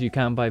things, you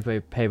can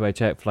pay by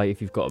check. Like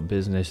if you've got a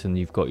business and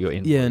you've got your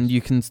invoice. Yeah, and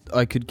you can.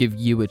 I could give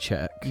you a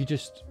check. You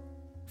just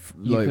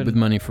with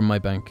money from my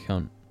bank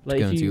account.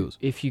 Like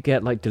if you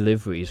get like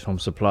deliveries from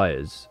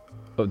suppliers,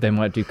 they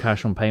might do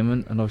cash on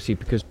payment, and obviously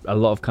because a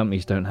lot of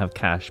companies don't have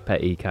cash,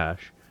 petty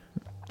cash,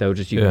 you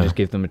can just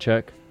give them a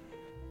check.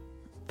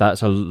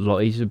 That's a lot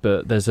easier.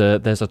 But there's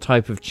a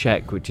type of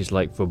check which is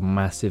like for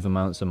massive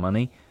amounts of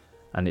money,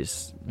 and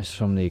it's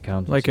from the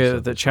accountants. Like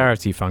the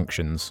charity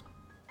functions.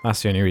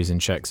 That's the only reason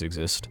checks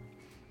exist.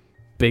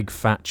 Big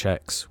fat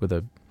checks with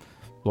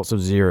lots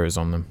of zeros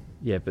on them.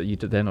 Yeah, but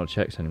they're not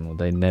checks anymore.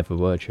 They never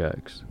were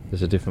checks.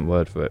 There's a different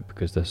word for it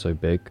because they're so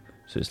big.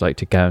 So it's like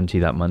to guarantee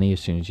that money as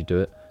soon as you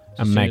do it.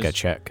 So a mega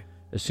check.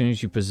 As soon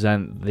as you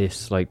present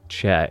this like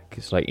check,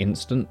 it's like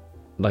instant,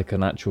 like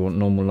an actual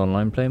normal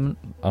online payment,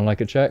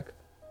 unlike a check.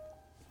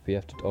 But you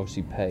have to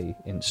obviously pay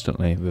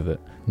instantly with it.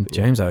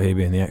 James out here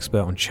being the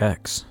expert on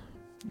checks.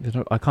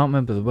 I can't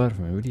remember the word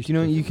for it. Do you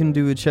know what you can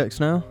do with checks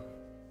now?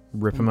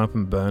 Rip them up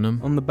and burn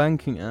them. On the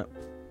banking app,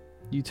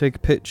 you take a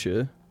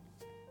picture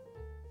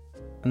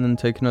and then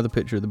take another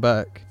picture of the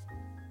back.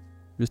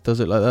 Just does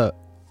it like that.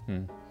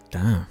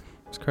 Damn.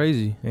 It's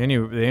crazy.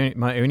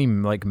 My only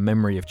like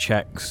memory of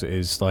checks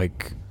is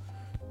like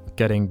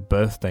getting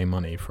birthday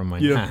money from my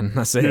nan.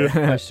 That's it.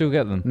 I still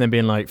get them. And then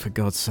being like, for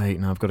God's sake,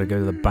 now I've got to go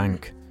to the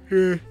bank.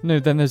 No,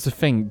 then there's the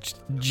thing.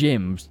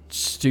 Jim's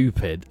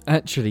stupid.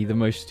 Actually, the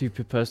most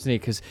stupid person here,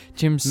 because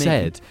Jim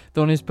said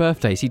that on his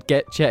birthdays he'd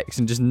get checks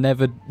and just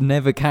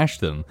never cash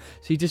them.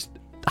 So he just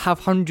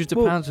have hundreds of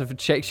pounds worth of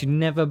checks you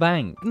never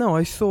bank. No,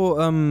 I thought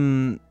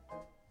You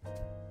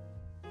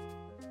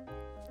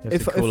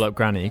have to call up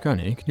Granny.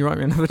 Granny, can you write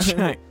me another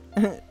check?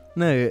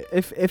 No,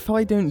 if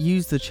I don't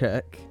use the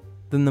check,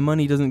 then the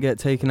money doesn't get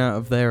taken out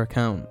of their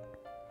account.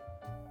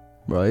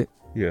 Right?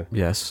 Yeah.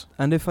 Yes.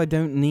 And if I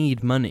don't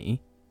need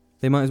money,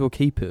 they might as well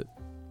keep it.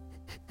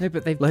 No,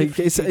 but they've like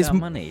it's that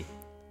money.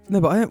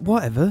 No, but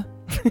whatever.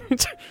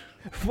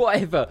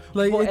 Whatever.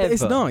 Like whatever.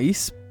 It's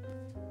nice,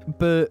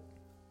 but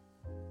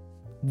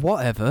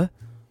whatever.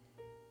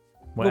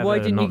 Well, why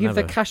didn't you give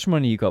the cash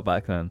money you got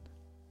back then?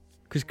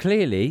 Because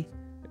clearly,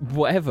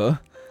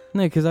 whatever.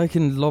 No, because I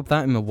can lob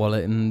that in my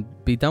wallet and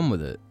be done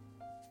with it.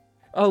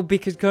 Oh,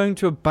 because going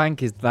to a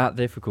bank is that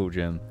difficult,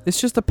 Jim. It's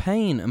just a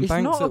pain, and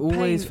banks are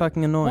always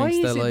fucking annoying. Why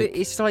is it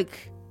it's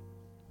like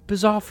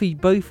bizarre for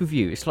both of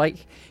you? It's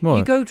like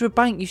you go to a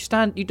bank, you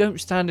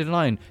don't stand in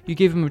line. You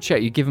give them a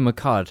check, you give them a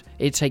card.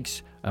 It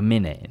takes a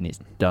minute and it's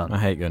done. I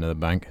hate going to the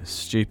bank. It's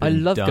stupid. I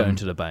love going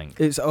to the bank.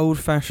 It's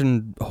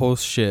old-fashioned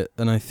horse shit,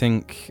 and I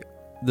think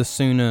the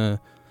sooner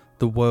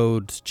the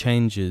world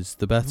changes,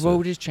 the better. The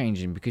world is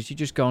changing because you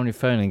just go on your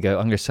phone and go,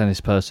 I'm going to send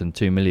this person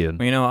 2 million.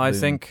 Well, you know what? I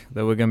think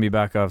that we're going to be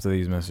back after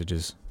these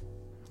messages.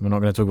 We're not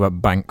going to talk about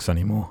banks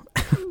anymore.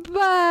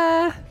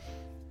 Bye.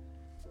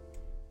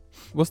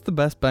 What's the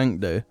best bank,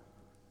 though?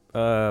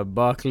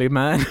 Barclay,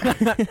 man.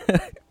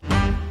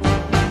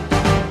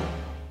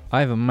 I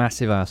have a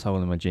massive asshole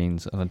in my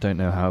jeans, and I don't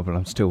know how, but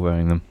I'm still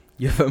wearing them.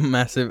 You have a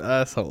massive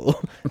asshole.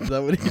 Is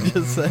that what he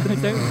just said? I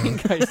don't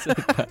think I said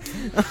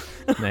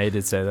that. No, he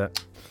did say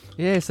that.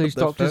 Yeah, so he's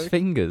doctor's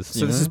fingers.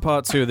 So this is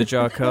part 2 of the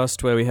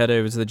Jarcast, where we head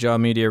over to the Jar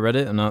Media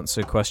Reddit and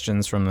answer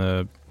questions from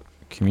the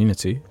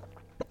community.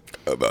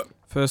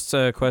 First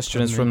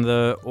question is from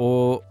the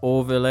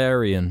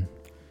Orvillarian,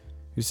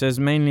 who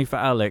says, mainly for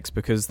Alex,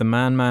 because the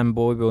Man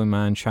Boy Boy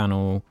Man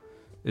channel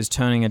is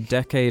turning a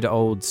decade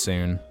old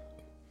soon.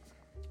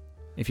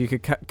 If you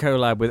could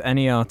collab with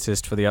any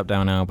artist for the Up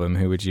Down album,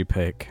 who would you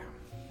pick?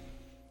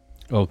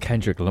 Oh,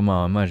 Kendrick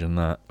Lamar, imagine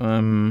that.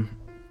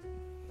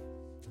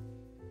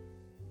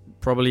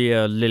 Probably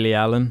Lily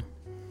Allen.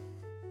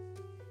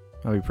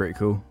 That'd be pretty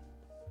cool.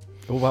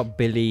 What about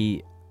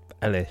Billie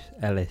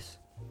Ellis?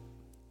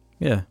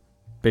 Yeah.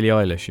 Billie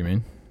Eilish, you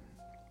mean?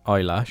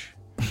 Eyelash.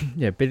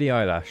 Yeah, Billie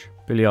Eilish.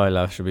 Billie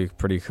Eilish would be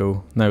pretty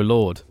cool. No,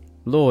 Lord.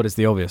 Lord is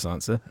the obvious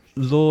answer.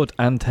 Lord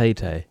and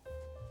Tay-Tay.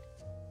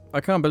 I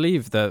can't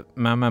believe that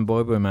Man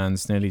Boy Boy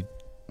Man's nearly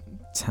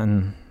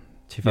 10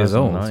 years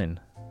old.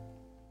 2009.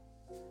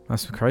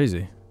 That's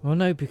crazy. Well,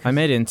 no, because... I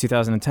made it in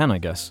 2010, I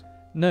guess.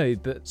 No,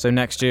 but... So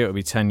next year it'll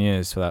be 10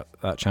 years for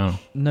that channel.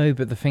 No,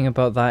 but the thing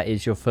about that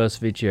is your first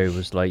video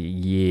was like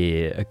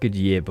a good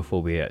year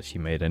before we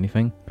actually made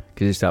anything.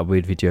 Because it's that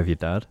weird video of your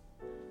dad.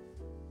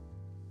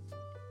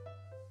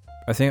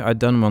 I think I'd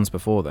done ones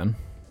before then.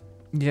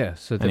 Yeah,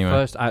 so the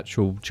first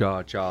actual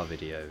Jar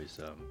video is...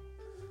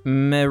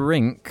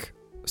 Merink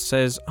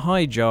says,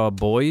 "Hi Jar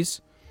boys.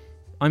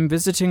 I'm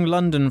visiting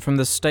London from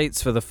the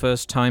States for the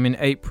first time in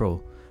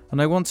April,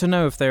 and I want to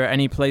know if there are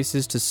any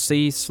places to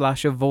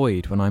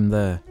see/avoid when I'm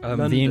there."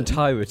 The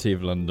entirety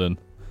of London.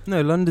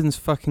 No, London's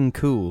fucking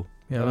cool.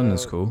 Yeah,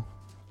 London's cool.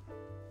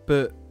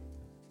 But...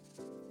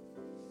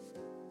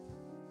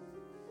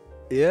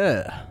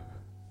 yeah.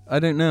 I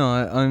don't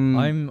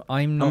know.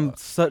 I'm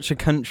such a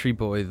country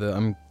boy that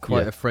I'm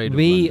quite afraid of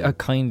We London. are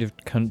kind of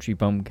country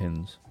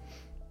bumpkins.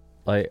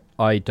 Like,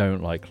 I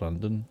don't like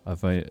London. I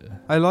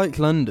like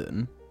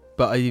London,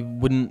 but I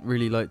wouldn't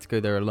really like to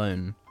go there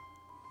alone.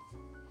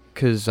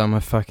 Because I'm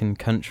a fucking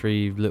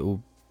country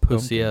little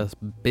pussy-ass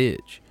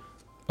bitch.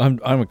 I'm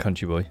a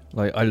country boy.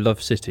 Like, I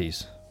love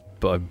cities,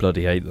 but I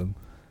bloody hate them.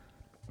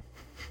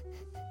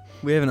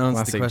 We haven't answered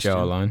Classic the question.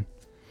 Jar line.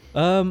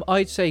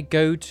 I'd say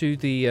go to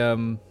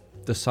the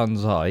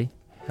Sun's Eye.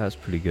 That's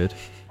pretty good.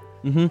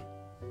 Mm-hmm.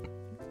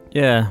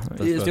 Yeah,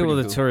 That's do all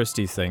the pretty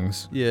touristy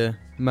things. Yeah.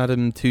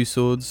 Madame Two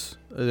Swords.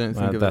 I don't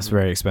think That's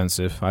very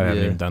expensive. I haven't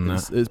even done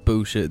that. It's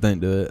bullshit. Don't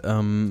do it.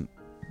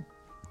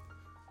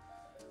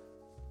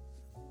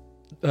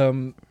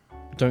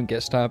 Don't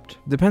get stabbed.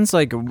 Depends,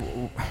 like...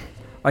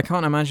 I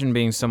can't imagine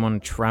being someone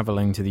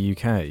travelling to the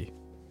UK.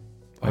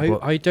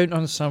 I don't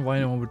understand why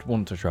anyone would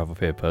want to travel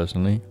here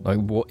personally. Like,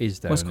 what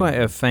is there? Well, it's quite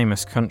a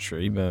famous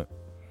country, but...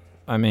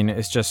 I mean,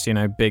 it's just,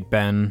 Big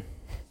Ben,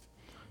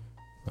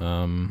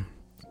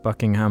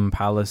 Buckingham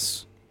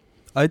Palace.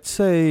 I'd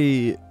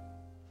say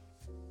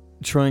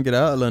try and get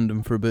out of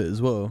London for a bit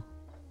as well.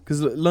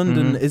 Because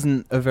London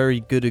isn't a very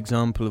good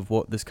example of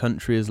what this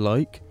country is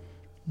like.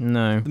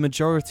 No. The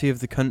majority of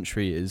the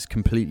country is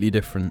completely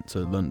different to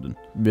London.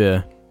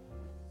 Yeah.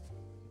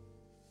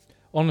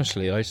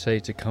 Honestly, I say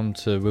to come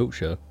to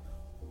Wiltshire.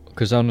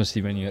 Because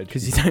honestly, when you actually...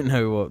 Because you don't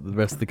know what the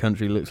rest of the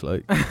country looks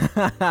like.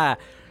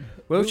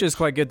 Wiltshire's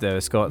quite good though.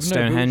 It's got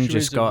Stonehenge.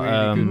 It's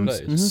got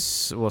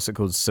what's it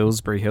called?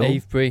 Salisbury Hill.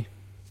 Avebury.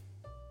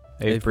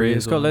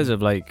 It's got loads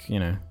of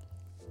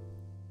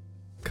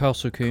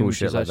Castle Coombe, cool which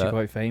shit is like actually that.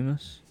 quite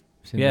famous.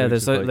 Yeah,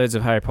 there's loads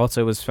of Harry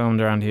Potter was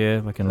filmed around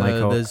here, like in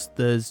Lakeholt.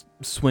 There's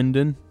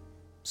Swindon.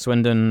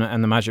 Swindon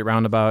and the Magic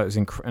Roundabout is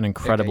an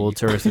incredible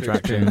tourist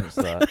attraction.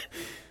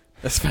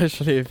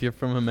 Especially if you're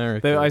from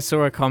America. Though I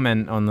saw a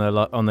comment on the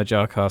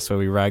Jarcast where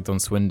we ragged on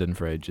Swindon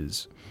for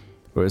ages.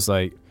 Where it was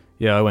like,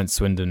 yeah, I went to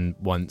Swindon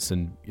once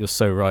and you're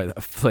so right, that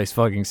place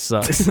fucking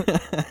sucks.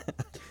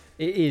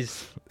 It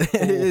is.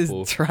 It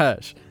is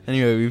trash.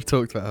 Anyway, we've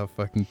talked about how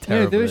fucking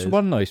terrible there is it is.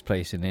 one nice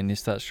place in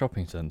it's that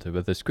shopping centre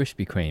with there's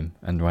Krispy Kreme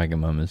and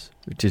Wagamama's,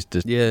 which is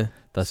just... Yeah.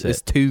 That's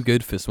It's too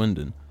good for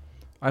Swindon.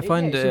 I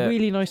find it's a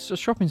really nice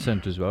shopping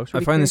centre as well.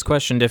 I find this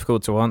question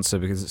difficult to answer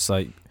because it's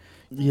like...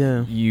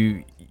 Yeah.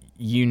 You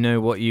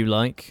know what you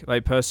like.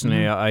 Like,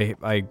 personally,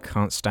 I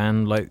can't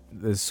stand, like,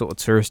 the sort of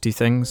touristy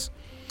things.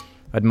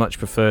 I'd much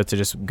prefer to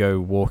just go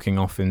walking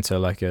off into,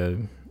 like, a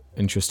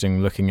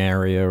interesting looking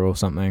area or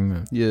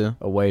something. Yeah.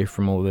 Away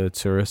from all the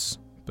tourists.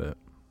 But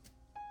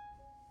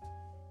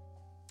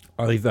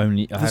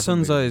the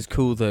Sun's Eye is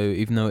cool, though,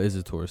 even though it is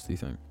a touristy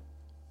thing.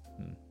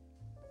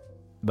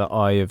 The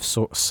Eye of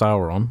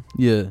Sauron.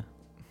 Yeah.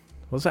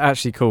 What's it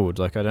actually called?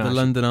 Like, I don't know.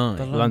 London Eye.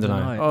 The London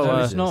Eye. Oh,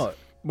 No, it's not.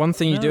 One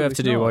thing you do have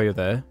to do while you're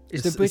there.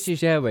 It's the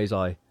British Airways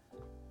Eye.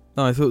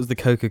 No, I thought it was the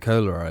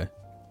Coca-Cola Eye.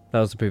 That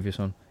was the previous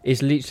one.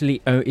 It's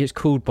literally... it's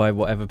called by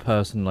whatever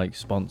person, like,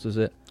 sponsors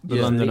it. The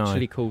London Eye.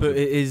 Literally called But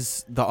it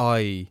is the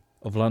Eye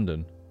of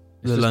London.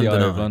 It's The just London the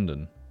Eye Eye. of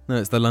London. No,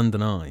 it's the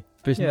London Eye.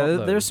 But it's Yeah, not,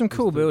 there though. are some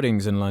cool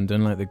buildings in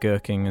London, like the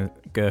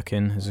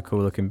Gherkin is a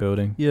cool looking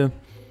building. Yeah.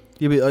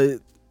 Yeah,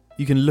 but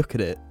you can look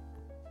at it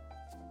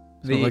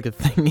It's not like a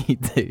thing you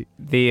do.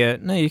 The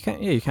no, you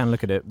can. Yeah, you can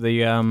look at it.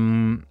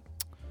 The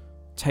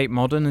Tate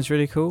Modern is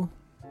really cool.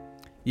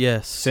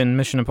 Yes. It's in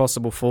Mission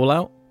Impossible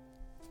Fallout.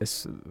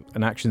 It's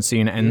an action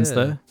scene ends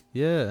there.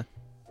 Yeah.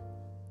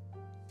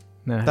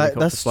 No,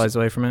 helicopter flies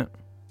away from it.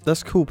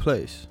 That's a cool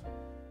place.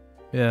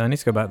 Yeah, I need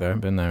to go back there. I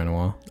haven't been there in a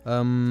while.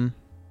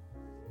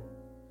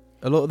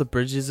 A lot of the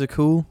bridges are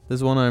cool.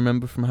 There's one I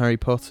remember from Harry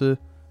Potter.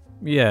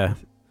 Yeah.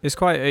 It's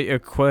quite a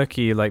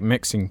quirky, like,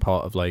 mixing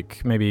part of,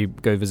 like, maybe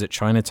go visit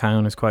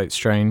Chinatown is quite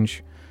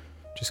strange.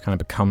 Just kind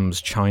of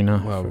becomes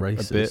China. Wow,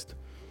 racist. A bit.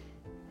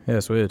 Yeah,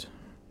 it's weird.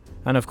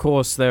 And, of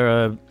course, there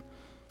are...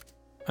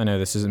 I know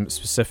this isn't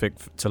specific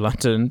to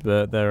London,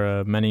 but there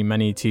are many,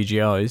 many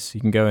TGIs.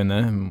 You can go in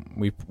there, and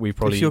we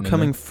probably... If you're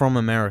coming from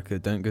America,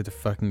 don't go to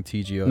fucking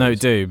TGIs. No,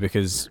 do,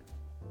 because...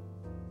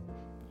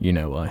 You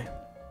know why.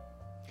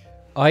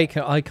 I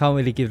can't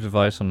really give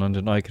advice on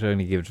London. I could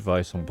only give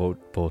advice on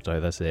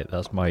Porto. That's it.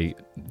 That's my...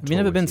 Have you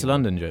never been to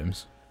London,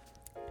 James?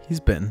 He's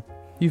been.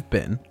 You've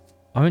been.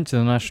 I went to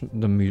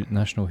the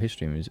National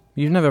History Museum.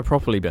 You've never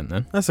properly been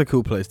then? That's a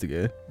cool place to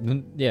go.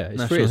 Yeah, it's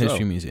National free as History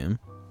well. Museum.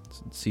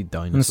 See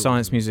dinosaurs. And the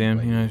Science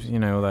Museum, you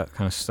know all that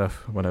kind of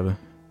stuff, whatever.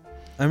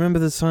 I remember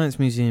the Science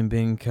Museum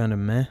being kind of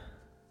meh.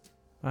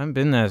 I haven't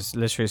been there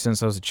literally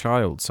since I was a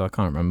child, so I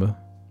can't remember.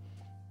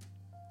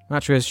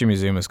 Natural History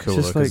Museum is cool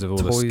because of all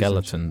the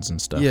skeletons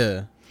and stuff.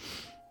 Yeah.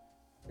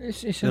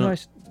 It's a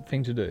nice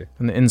thing to do.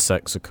 And the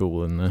insects are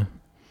cool in there.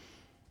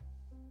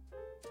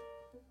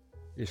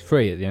 It's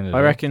free at the end of the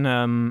I day.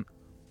 reckon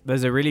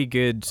there's a really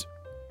good...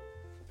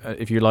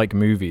 if you like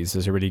movies,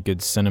 there's a really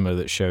good cinema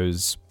that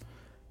shows...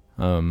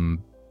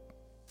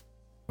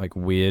 like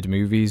weird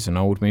movies and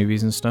old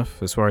movies and stuff.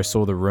 That's where I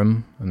saw The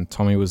Room, and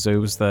Tommy Wiseau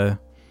was there.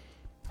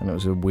 And it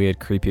was a weird,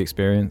 creepy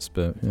experience,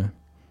 but yeah.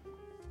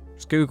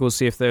 Just Google,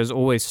 see if there's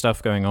always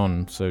stuff going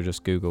on. So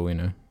just Google,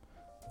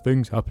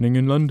 things happening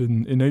in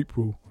London in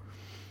April.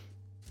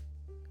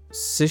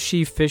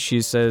 Sishy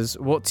Fishy says,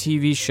 what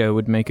TV show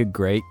would make a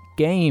great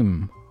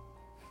game?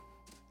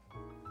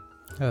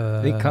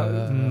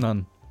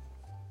 None.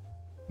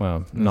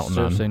 Well, not Let's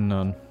none. say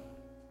none.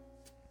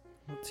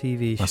 What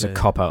TV That's show? a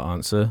cop-out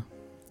answer.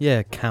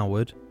 Yeah,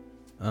 coward.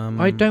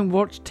 I don't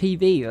watch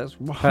TV. That's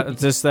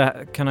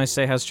why. Can I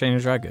say Has Chained a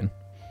Dragon?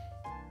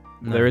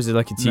 No. There is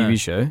like a TV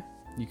show.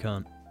 You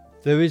can't.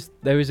 There is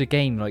a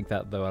game like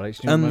that though, Alex.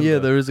 Do you remember? Yeah,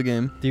 there is a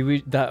game.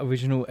 That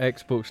original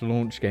Xbox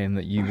launch game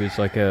that you was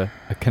like a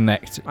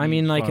Connect. I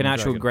mean, like an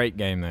actual Dragon. great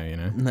game, though.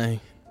 No.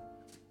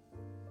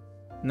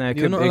 No,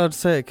 You're not allowed to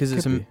say it because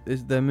could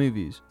it's their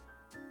movies.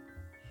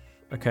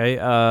 Okay.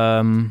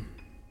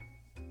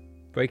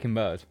 Breaking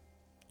Bad.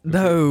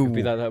 No. It'd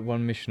be like that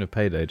one mission of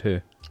Payday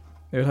too.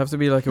 It would have to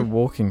be like a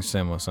walking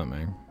sim or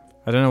something.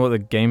 I don't know what the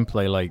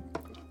gameplay like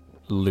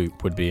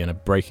loop would be in a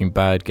Breaking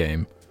Bad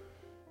game.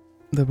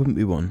 There wouldn't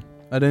be one.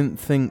 I don't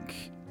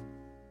think.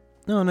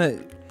 No.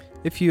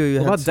 If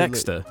you. What had about to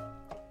Dexter?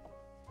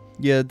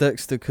 Yeah,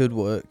 Dexter could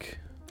work.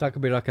 That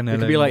could be like an. It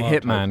could be like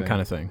Hitman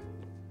kind of thing.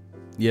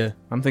 Yeah.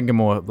 I'm thinking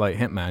more like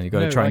Hitman. You got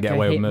to try and get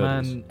away with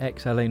murders. Hitman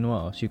X LA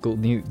Noir. So you've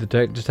got the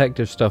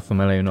detective stuff from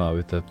LA Noir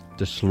with the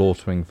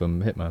slaughtering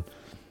from Hitman.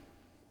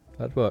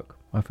 That'd work,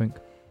 I think.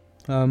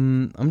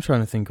 I'm trying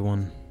to think of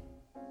one.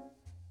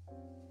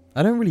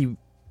 I don't really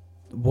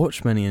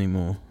watch many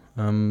anymore.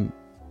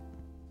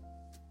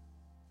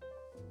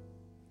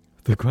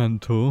 The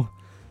Grand Tour.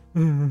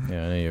 Yeah, I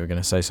knew you were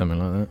going to say something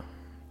like that.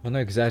 Well, no,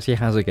 because it actually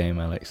has a game,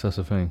 Alex. That's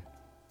the thing.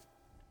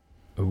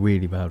 A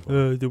really bad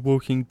one. The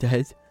Walking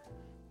Dead.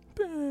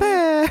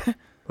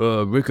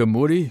 Rick and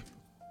Morty.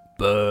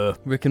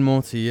 Rick and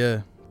Morty,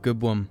 yeah,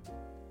 good one.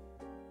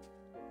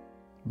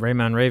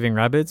 Rayman Raving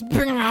Rabbids.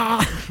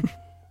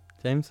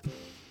 James?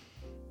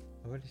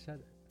 I already said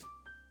it.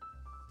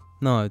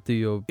 No, do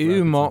your.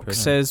 Umok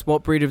says,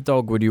 what breed of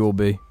dog would you all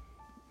be?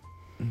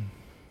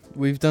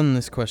 We've done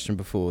this question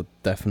before,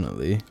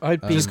 definitely.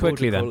 I'd be Just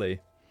quickly then. Collie.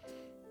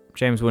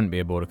 James wouldn't be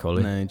a border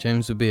collie. No,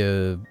 James would be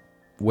a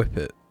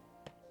Whippet.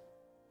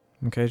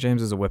 Okay,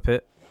 James is a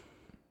whippet.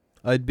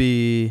 I'd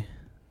be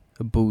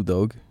a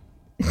bulldog.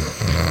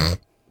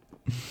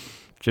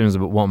 James,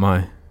 but what am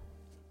I?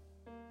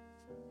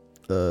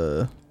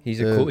 He's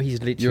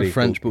literally. You're a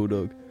French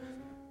bulldog.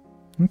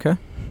 Okay,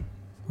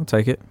 I'll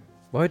take it.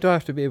 Why do I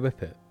have to be a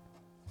whippet?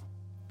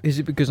 Is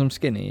it because I'm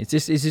skinny? Is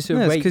this a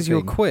No, it's weight because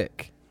you're thing?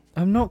 quick.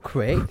 I'm not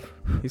quick.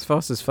 He's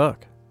fast as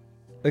fuck.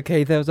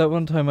 Okay, there was that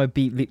one time I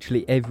beat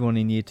literally everyone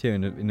in year 2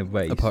 in a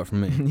race. Apart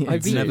from me. I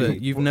beat you.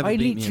 You've never I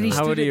beat me. literally in a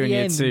How race. old are you in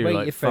year 2?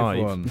 Like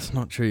 5? It's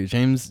not true.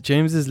 James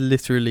is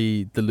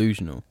literally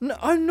delusional. No,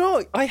 I'm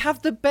not. I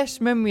have the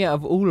best memory out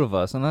of all of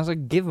us, and that's a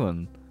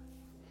given.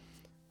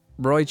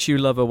 Raichu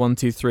Lover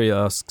 123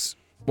 asks,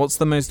 what's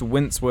the most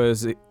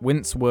wince-worthy /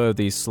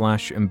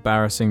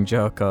 embarrassing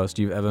jarcast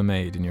you've ever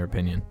made, in your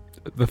opinion?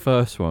 The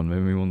first one,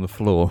 when we were on the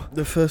floor.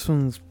 The first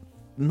one's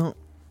not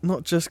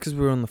just because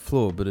we were on the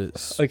floor, but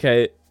it's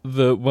Okay,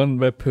 the one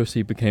where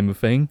pussy became a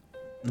thing.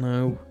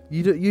 no.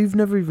 You've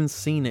never even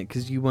seen it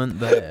because you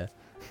weren't there.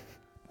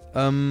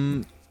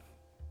 The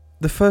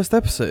first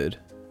episode.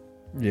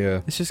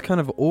 Yeah. It's just kind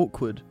of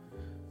awkward.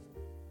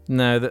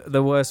 No,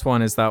 the worst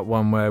one is that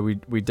one where we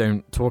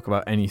don't talk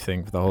about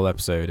anything for the whole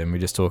episode and we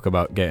just talk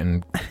about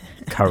getting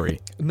curry.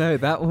 No,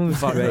 that one was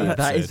Fuck great. that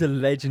That is a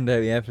episode.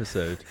 legendary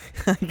episode.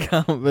 I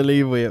can't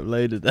believe we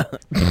uploaded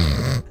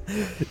that.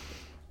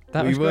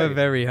 That we was were great.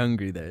 very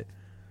hungry though.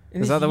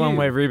 Is that the one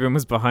where Ruben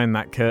was behind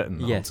that curtain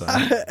the Yes. whole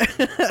time?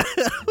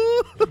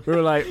 We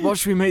were like, what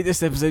should we make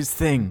this episode's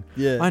thing?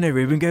 Yeah. I know,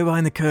 Ruben, go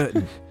behind the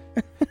curtain.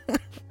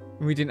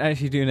 We didn't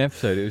actually do an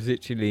episode. It was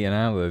literally an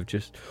hour of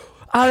just,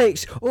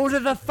 Alex, order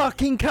the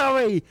fucking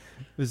curry. It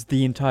was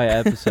the entire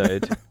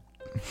episode.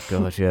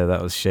 God, yeah,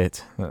 that was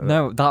shit.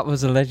 No, that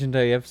was a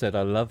legendary episode.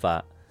 I love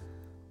that.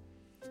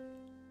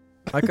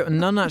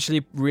 None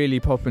actually really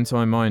pop into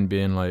my mind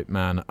being like,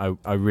 man,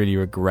 I really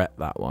regret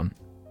that one.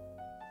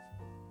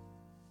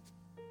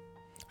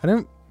 I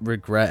don't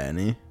regret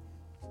any.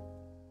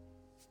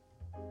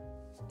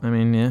 I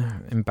mean, yeah,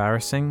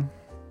 embarrassing.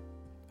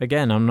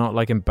 Again, I'm not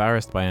like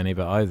embarrassed by any of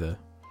it either.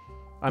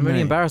 I'm only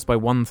Mate. embarrassed by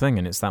one thing,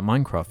 and it's that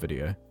Minecraft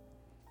video.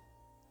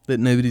 That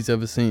nobody's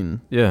ever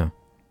seen. Yeah.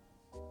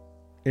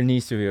 It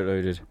needs to be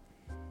uploaded.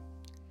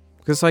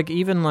 Because like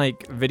even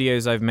like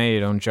videos I've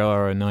made on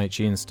Jara and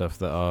Naichi and stuff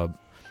that are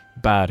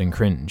bad and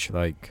cringe,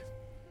 like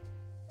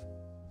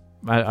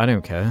I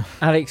don't care.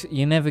 Alex,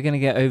 you're never gonna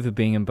get over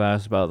being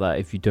embarrassed about that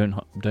if you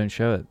don't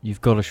show it. You've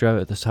got to show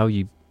it. That's how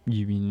you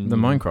The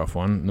Minecraft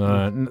one,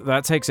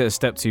 that takes it a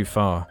step too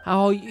far.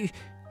 How you?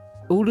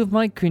 All of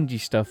my cringy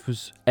stuff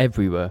was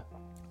everywhere.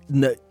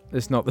 No,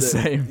 It's not the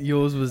same.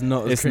 Yours was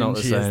not as It's not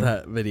the cringy as same.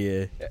 that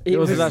video.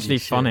 Yours is was- actually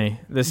shit. funny.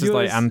 This is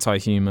like Yours-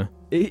 anti-humor.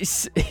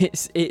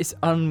 It's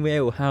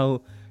unreal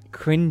how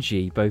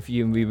cringy both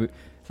you and we were.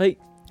 Like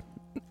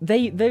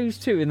those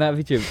two in that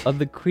video are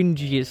the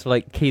cringiest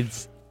like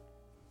kids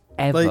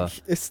ever.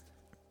 Like it's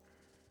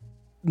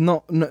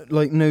not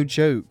no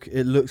joke.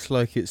 It looks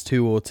like it's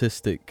two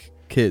autistic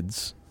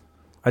kids.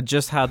 I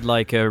just had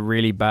like a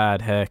really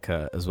bad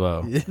haircut as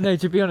well. Yeah. No,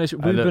 to be honest,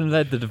 Ruben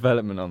led the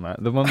development on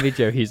that. The one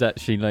video he's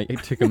actually like he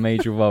took a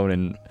major role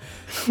in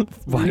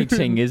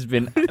writing has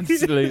been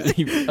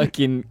absolutely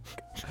fucking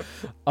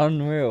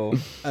unreal.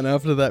 And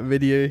after that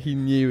video, he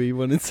knew he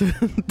wanted to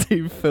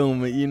do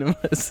film at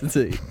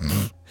university.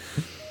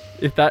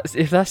 If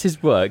that's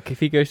his work, if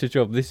he goes to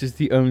job, this is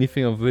the only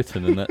thing I've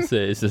written, and that's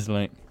it. It's just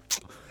like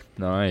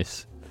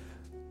nice.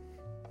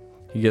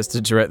 He gets to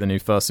direct the new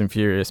Fast and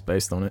Furious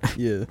based on it.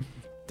 Yeah.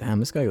 Damn,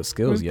 this guy got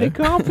skills, yeah. The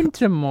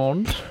carpenter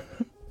mod.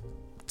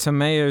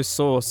 Tomato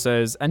Sauce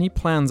says, any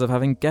plans of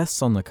having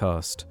guests on the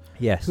cast?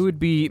 Yes. Who would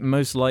be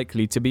most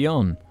likely to be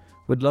on?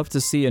 Would love to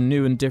see a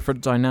new and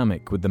different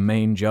dynamic with the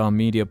main Jar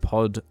Media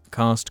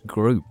podcast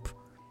group.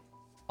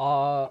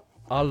 Our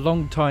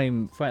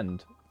long-time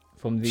friend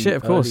from the Shit,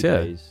 of course, early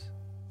yeah. days.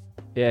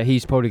 Yeah,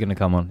 he's probably going to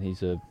come on. He's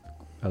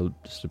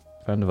just a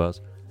friend of ours.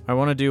 I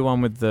want to do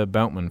one with the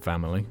Beltman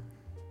family.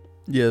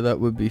 Yeah, that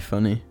would be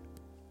funny.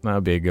 That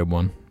would be a good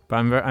one. But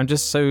I'm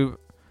just so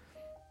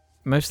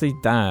mostly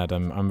dad.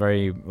 I'm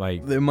very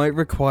like It might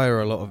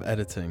require a lot of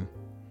editing.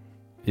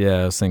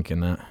 yeah. I was thinking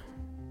that.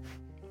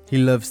 He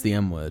loves the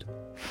M word.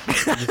 He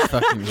just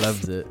fucking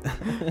loves it.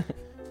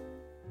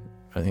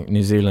 I think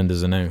New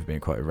Zealanders are known for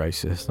being quite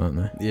racist, aren't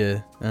they?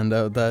 Yeah, and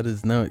that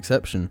is no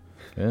exception.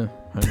 Yeah,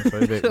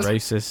 homophobic,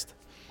 racist.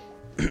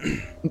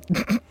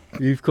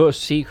 You've got a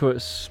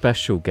secret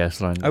special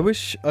guest lined up. I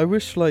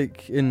wish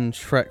like in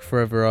Shrek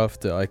Forever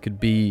After I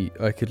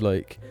could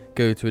like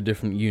go to a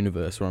different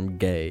universe where I'm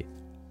gay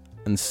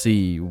and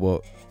see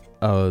what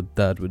our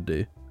dad would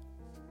do.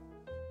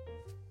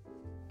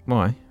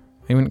 Why?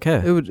 He wouldn't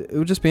care. It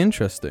would just be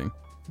interesting.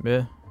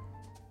 Yeah.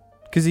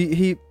 Because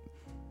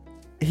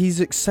he's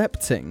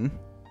accepting,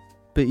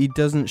 but he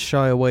doesn't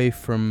shy away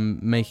from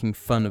making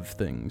fun of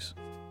things.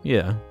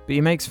 Yeah, but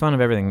he makes fun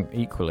of everything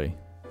equally.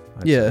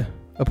 I'd Yeah, say.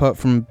 apart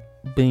from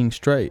being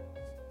straight.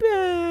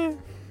 Yeah.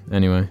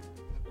 Anyway,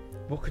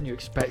 What can you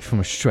expect from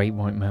a straight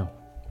white male?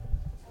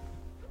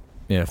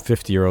 yeah,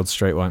 50-year-old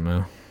straight white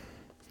male.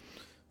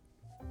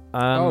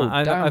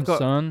 I've got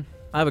son.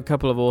 I have a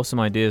couple of awesome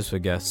ideas for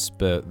guests,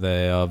 but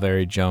they are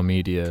very Jar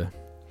Media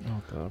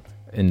Oh god.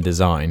 in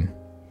design.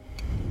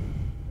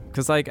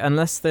 Because like,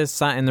 unless they're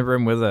sat in the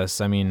room with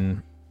us, I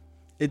mean,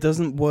 It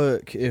doesn't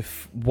work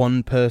if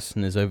one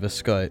person is over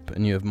Skype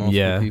and you have multiple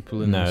yeah,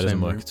 people in no, the it doesn't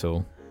same work room. at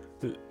all.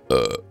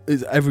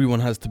 Everyone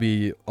has to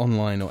be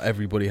online or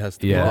everybody has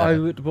to Yeah.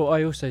 be What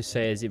I also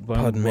say is it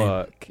won't Pardon me.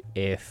 work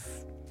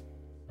if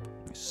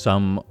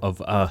some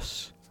of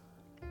us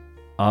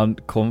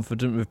aren't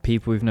confident with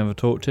people we've never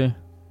talked to.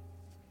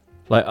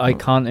 Like, I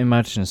can't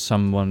imagine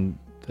someone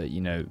that,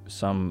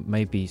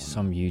 maybe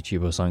some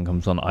YouTuber or something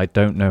comes on. I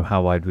don't know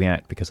how I'd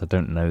react because I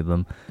don't know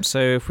them. So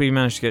if we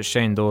manage to get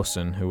Shane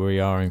Dawson, who we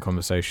are in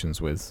conversations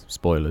with,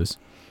 spoilers,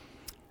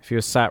 if you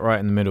were sat right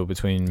in the middle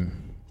between,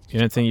 you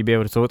don't think you'd be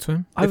able to talk to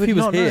him? If he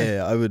was not know.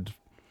 here, I would.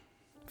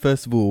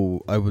 First of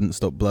all, I wouldn't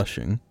stop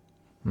blushing.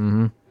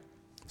 Mm-hmm.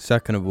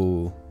 Second of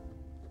all,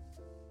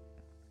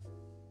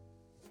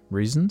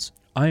 Reasons?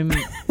 I'm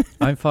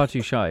far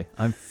too shy.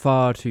 I'm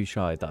far too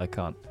shy that I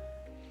can't.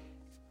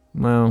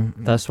 Well,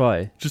 that's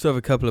why. Just have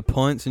a couple of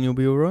pints and you'll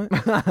be all right.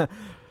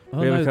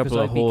 We have a couple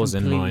of whores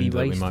in mind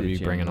that we might be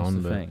bringing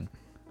on, but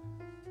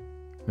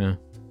yeah,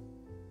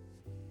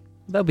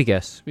 that'll be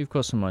guests. We've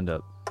got some lined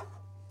up.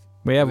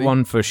 We have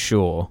one for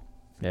sure.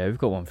 Yeah, we've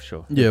got one for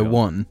sure. Yeah,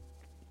 one.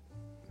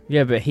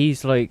 Yeah, but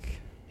he's like,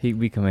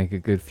 we can make a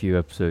good few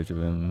episodes of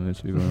him.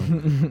 Let's be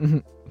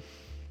real.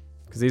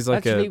 Because he's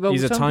like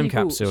he's a time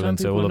capsule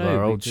into all of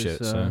our old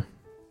shit. So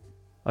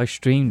I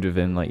streamed with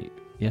him like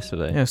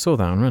yesterday. Yeah, I saw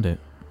that on Reddit.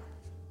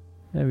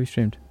 Yeah, we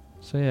streamed.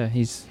 So yeah,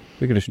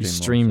 we're gonna stream. You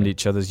streamed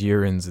each other's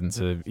urines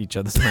into each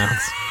other's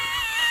mouths.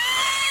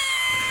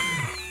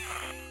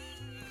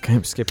 Okay,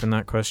 I'm skipping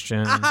that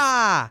question.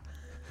 Ah!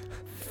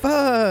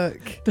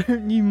 Fuck!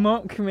 Don't you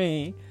mock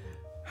me.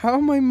 How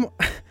am I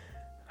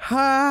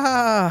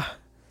Ha!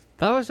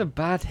 That was a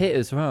bad hit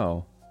as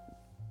well.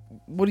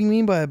 What do you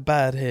mean by a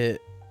bad hit?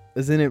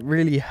 As in it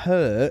really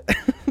hurt?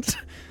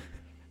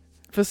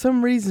 For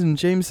some reason,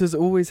 James has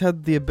always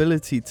had the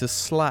ability to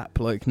slap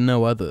like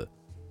no other.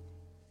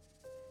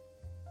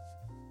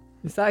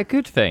 Is that a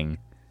good thing?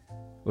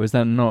 Or is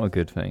that not a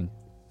good thing?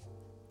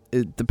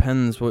 It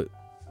depends what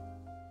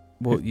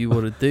you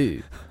want to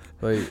do.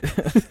 Like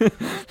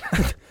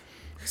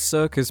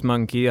Circus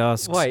Monkey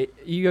asks... Wait,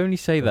 you only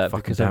say that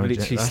because I've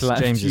literally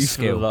slapped you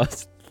for the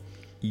last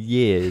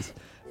years.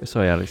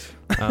 Sorry, Alex.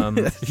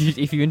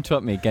 If you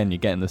interrupt me again, you're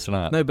getting the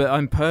slap. No, but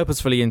I'm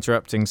purposefully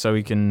interrupting so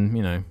we can,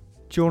 Do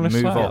you want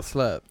to move on.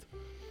 Slapped.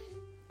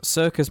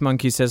 Circus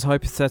Monkey says,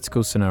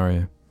 hypothetical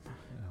scenario.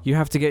 You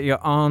have to get your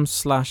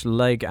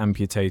arm/leg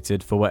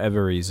amputated for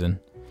whatever reason.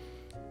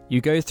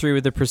 You go through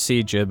with the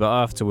procedure, but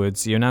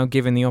afterwards you're now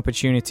given the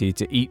opportunity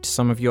to eat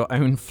some of your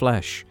own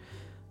flesh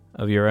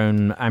of your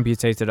own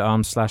amputated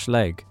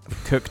arm/leg,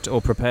 cooked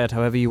or prepared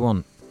however you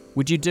want.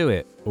 Would you do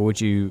it, or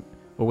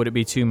would it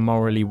be too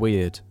morally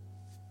weird?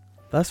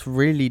 That's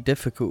really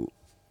difficult.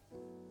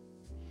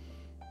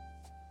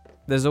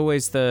 There's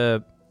always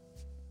the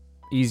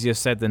easier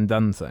said than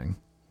done thing.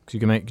 Because you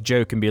can make a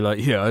joke and be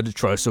like, yeah, I'd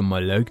try some of my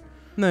leg.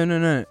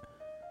 No.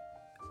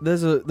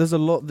 There's a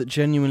lot that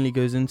genuinely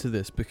goes into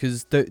this,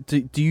 because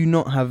do you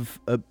not have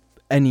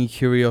any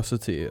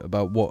curiosity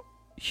about what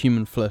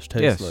human flesh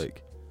tastes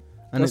like?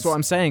 And that's what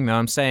I'm saying though.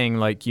 I'm saying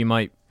like you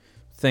might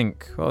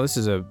think, oh,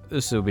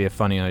 this will be a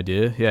funny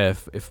idea. Yeah,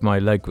 if my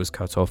leg was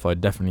cut off, I'd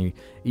definitely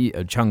eat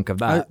a chunk of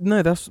that.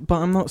 But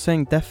I'm not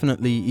saying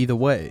definitely either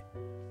way,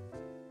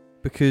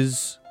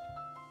 because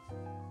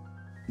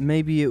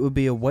maybe it would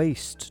be a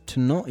waste to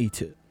not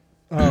eat it.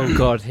 Oh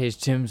God, here's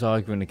Jim's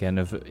argument again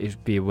of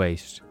it'd be a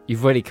waste.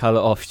 You've already cut it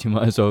off, so you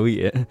might as well eat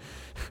it.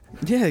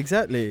 Yeah,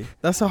 exactly.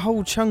 That's a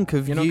whole chunk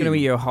of You're not going to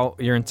eat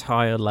your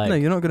entire leg. No,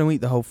 you're not going to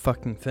eat the whole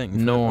fucking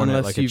thing.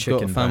 Unless you've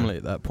got a family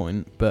at that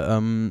point. But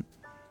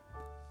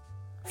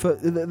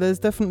there's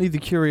definitely the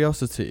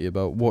curiosity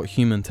about what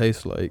human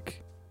tastes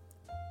like.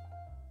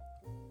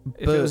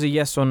 If it was a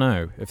yes or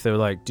no, if they were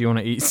like, do you want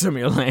to eat some of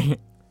your leg?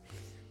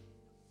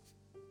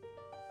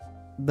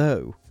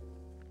 No.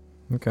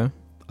 Okay.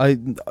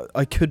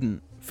 I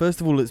couldn't.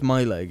 First of all, it's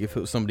my leg. If it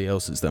was somebody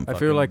else's, then I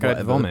feel like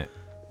I'd vomit.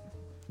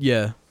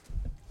 Yeah.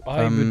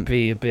 I would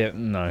be a bit...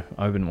 No,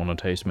 I wouldn't want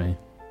to taste me.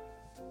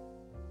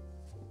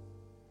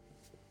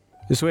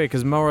 It's weird,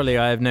 because morally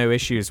I have no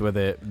issues with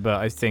it,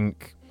 but I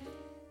think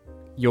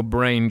your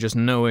brain just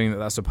knowing that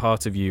that's a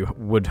part of you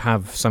would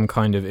have some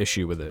kind of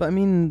issue with it. But I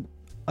mean,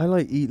 I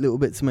eat little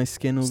bits of my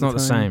skin all the time.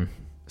 It's not the same.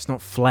 It's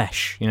not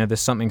flesh. There's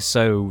something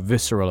so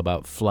visceral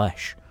about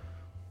flesh.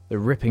 The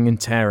ripping and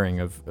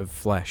tearing of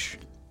flesh.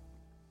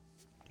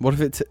 What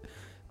if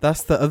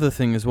that's the other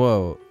thing as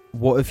well.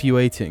 What if you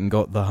ate it and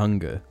got the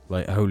hunger?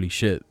 Like, holy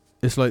shit.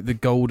 It's like the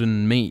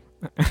golden meat,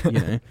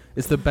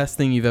 It's the best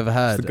thing you've ever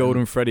had. It's the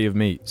golden Freddy of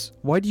meats.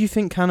 Why do you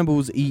think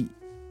cannibals eat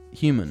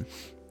human?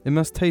 It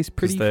must taste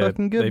pretty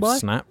fucking good, They've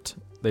snapped.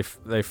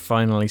 They've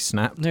finally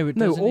snapped.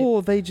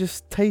 Or they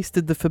just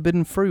tasted the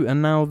forbidden fruit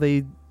and now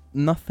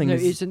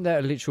isn't there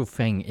a literal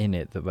thing in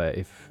it that where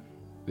if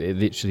it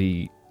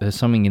literally... There's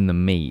something in the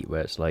meat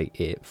where it's like,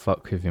 it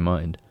fucks with your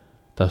mind.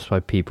 That's why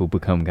people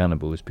become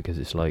cannibals, because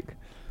it's like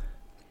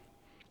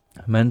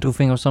a mental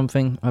thing or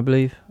something, I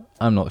believe.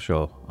 I'm not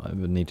sure. I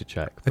would need to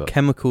check. A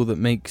chemical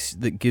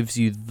that gives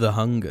you the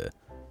hunger.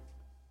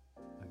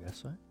 I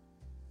guess so.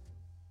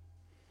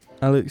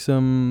 Alex,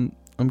 I'm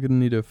going to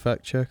need a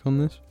fact check on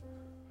this.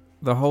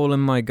 The Hole in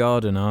My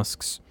Garden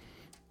asks,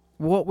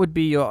 what would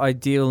be your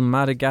ideal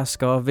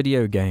Madagascar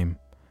video game?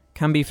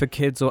 Can be for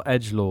kids or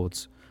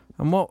edgelords.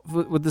 And what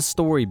would the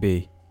story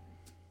be?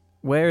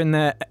 Where in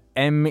their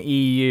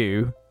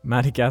MEU,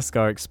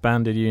 Madagascar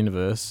Expanded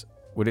Universe,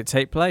 would it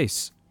take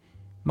place?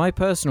 My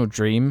personal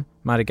dream,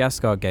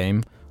 Madagascar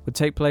game, would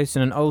take place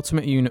in an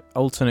alternate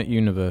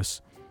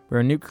universe, where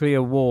a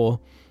nuclear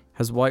war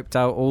has wiped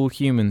out all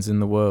humans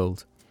in the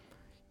world.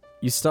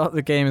 You start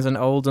the game as an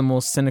older,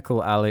 more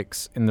cynical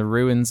Alex in the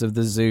ruins of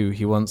the zoo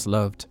he once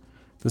loved.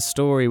 The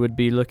story would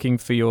be looking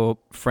for your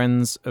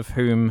friends of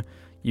whom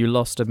you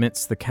lost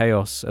amidst the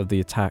chaos of the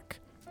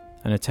attack,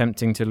 and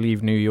attempting to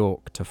leave New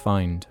York to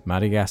find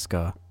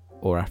Madagascar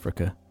or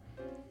Africa.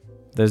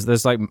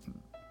 There's like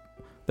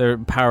There are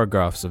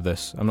paragraphs of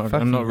this.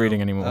 I'm not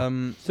reading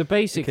anymore. So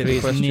basically,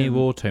 it's new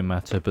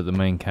Automata, but the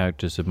main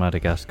characters are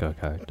Madagascar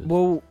characters.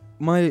 Well,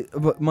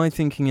 my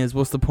thinking is,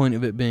 what's the point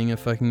of it being a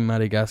fucking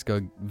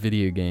Madagascar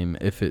video game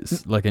if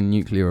it's like a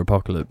nuclear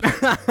apocalypse?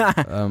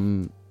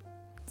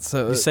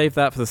 So you save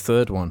that for the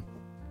third one.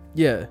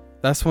 Yeah,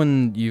 that's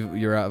when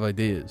you're out of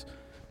ideas.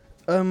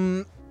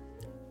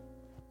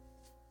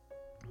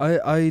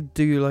 I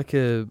do like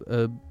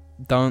a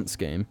dance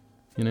game,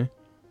 you know.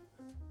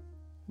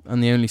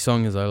 And the only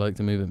song is I like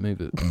to move it.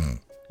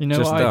 You know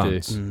Just what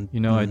dance. I do? You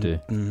know what I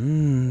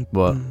do?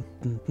 What?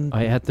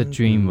 I had the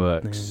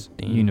DreamWorks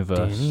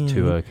universe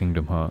to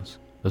Kingdom Hearts,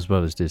 as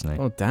well as Disney.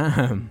 Oh,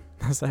 damn.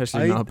 That's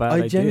actually not a bad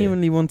idea. I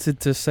genuinely wanted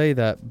to say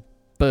that,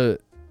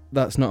 but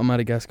that's not a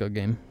Madagascar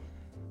game.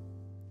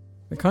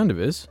 It kind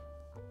of is.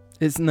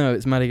 It's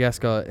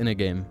Madagascar in a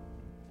game.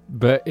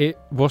 But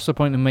what's the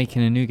point of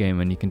making a new game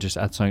when you can just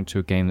add something to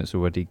a game that's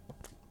already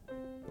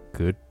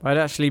good? I'd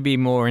actually be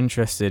more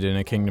interested in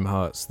a Kingdom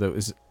Hearts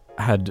that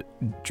had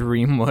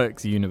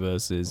DreamWorks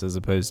universes as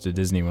opposed to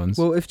Disney ones.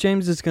 Well, if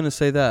James is going to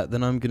say that,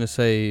 then I'm going to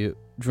say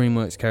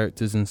DreamWorks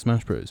characters in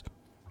Smash Bros.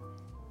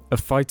 A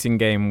fighting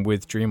game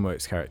with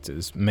DreamWorks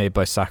characters made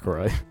by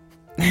Sakurai.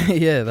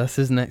 Yeah, that's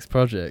his next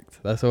project.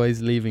 That's why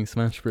he's leaving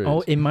Smash Bros.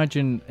 Oh,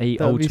 imagine a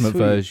That'd be ultimate sweet.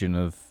 version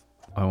of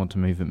I Want to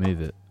Move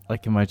It.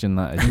 Like, imagine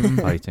that as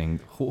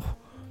fighting.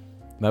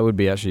 That would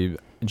be actually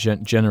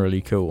generally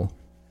cool.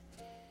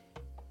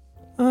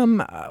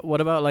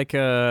 What about like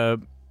a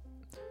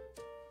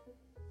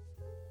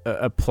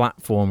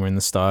platformer in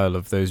the style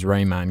of those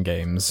Rayman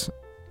games,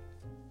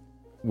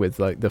 with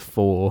like the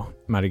 4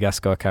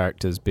 Madagascar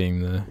characters being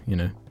the, you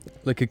know,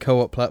 like a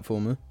co-op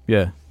platformer.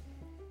 Yeah.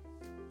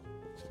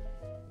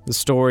 The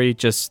story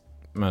just,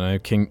 I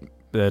don't know,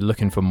 they're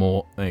looking for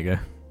Mort. There you go.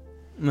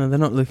 No, they're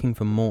not looking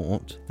for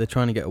Mort. They're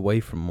trying to get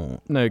away from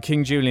Mort. No,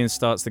 King Julian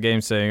starts the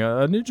game saying,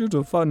 I need you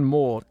to find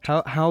Mort.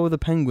 How are the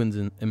penguins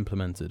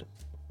implemented?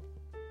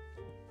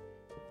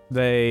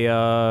 They,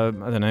 I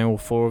don't know, all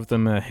 4 of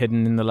them are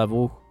hidden in the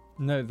level.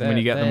 No, when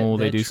you get them all,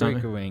 they do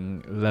something. They're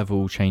triggering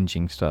level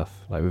changing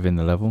stuff, like within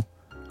the level.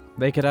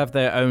 They could have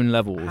their own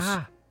levels.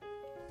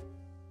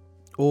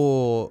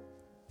 Or,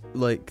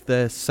 like,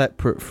 they're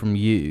separate from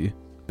you,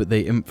 but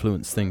they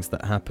influence things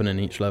that happen in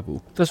each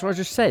level. That's what I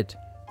just said.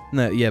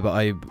 No, yeah,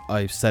 but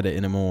I said it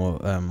in a more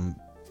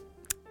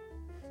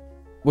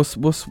what's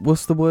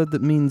the word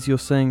that means you're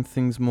saying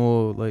things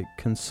more like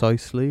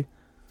concisely?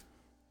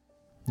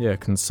 Yeah,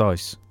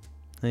 concise.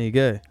 There you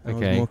go.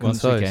 Okay, more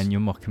once concise. again,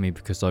 you're mocking me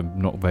because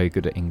I'm not very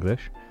good at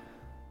English.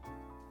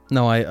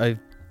 No, I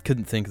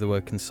couldn't think of the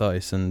word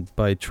concise, and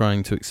by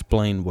trying to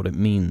explain what it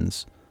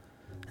means.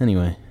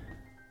 Anyway.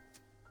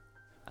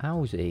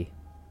 Owsy.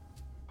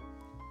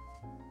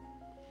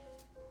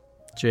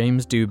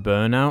 James do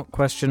burnout? ?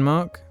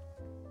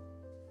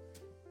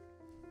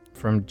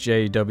 From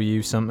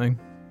JW something.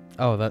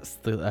 Oh, that's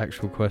the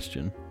actual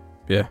question.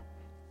 Yeah.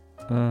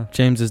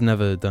 James has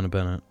never done a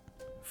burnout.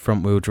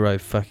 Front wheel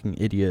drive fucking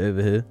idiot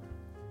over here.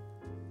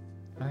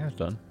 I have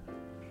done.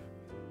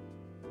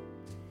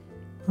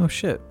 Oh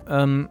shit.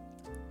 One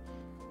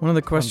of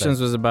the questions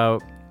was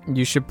about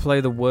you should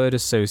play the word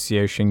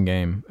association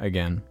game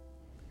again.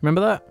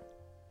 Remember that?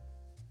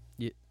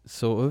 Yeah,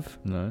 sort of.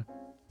 No.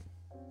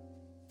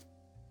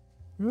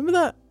 Remember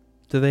that?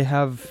 Do they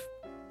have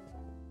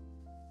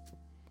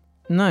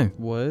No.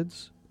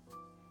 words?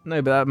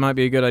 No, but that might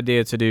be a good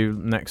idea to do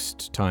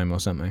next time or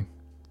something.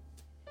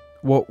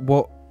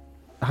 What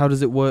how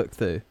does it work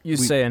though? You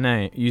say a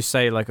name, you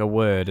say like a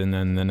word, and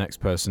then the next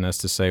person has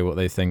to say what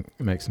they think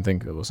makes them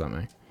think of or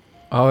something.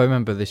 Oh, I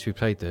remember this. We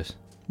played this.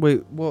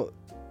 Wait, what?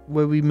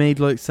 Where we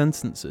made like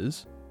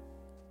sentences?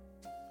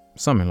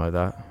 Something like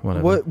that.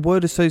 Whatever.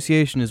 Word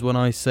association is when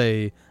I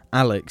say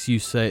Alex, you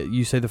say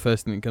the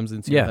first thing that comes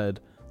into your head,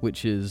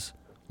 which is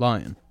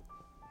lion.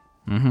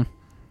 Mm-hmm.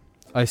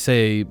 I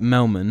say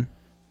Melman,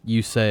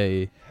 you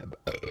say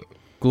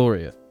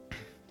Gloria.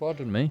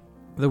 Pardon me.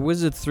 The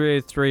Wizard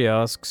 303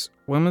 asks,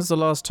 when was the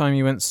last time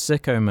you went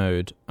sicko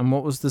mode, and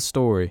what was the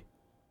story?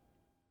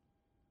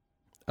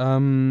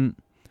 Oh,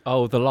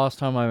 the last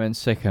time I went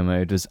sicko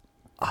mode was...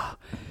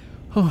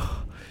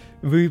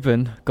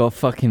 Ruben got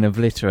fucking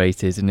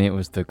obliterated, and it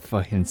was the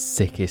fucking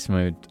sickest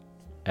mode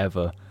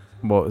ever.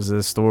 What was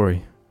the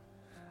story?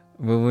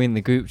 We were in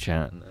the group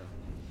chat.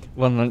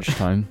 One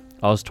lunchtime,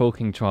 I was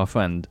talking to our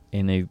friend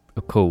in a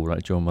call,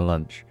 like during my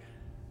lunch.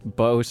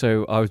 But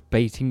also, I was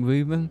baiting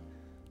Ruben.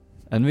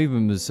 And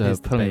Ruben was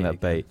pulling that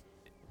bait.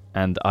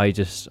 And I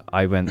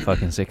went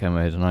fucking sicko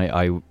mode, and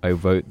I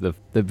wrote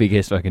the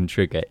biggest fucking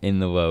trigger in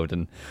the world,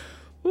 and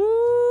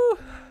woo!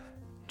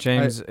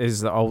 James is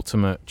the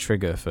ultimate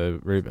trigger for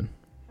Ruben.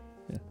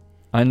 Yeah.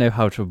 I know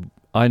how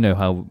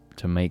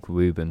to make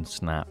Ruben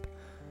snap.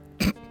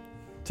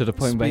 To the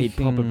point where he'd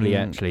probably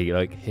actually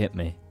like hit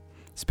me.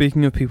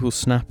 Speaking of people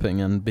snapping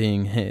and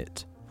being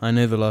hit, I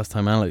know the last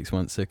time Alex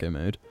went sicko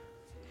mode.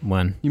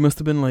 When? You must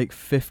have been like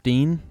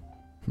 15.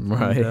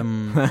 Right.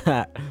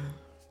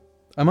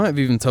 And, I might have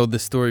even told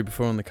this story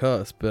before on the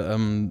cast, but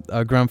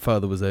our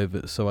grandfather was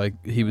over, so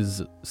he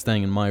was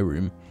staying in my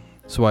room,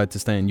 so I had to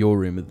stay in your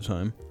room at the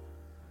time.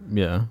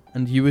 Yeah.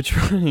 And you were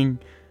trying,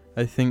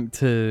 I think,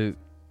 to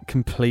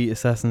complete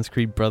Assassin's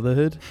Creed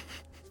Brotherhood.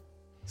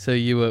 So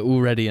you were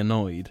already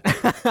annoyed.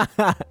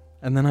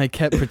 And then I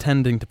kept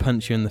pretending to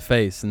punch you in the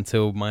face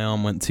until my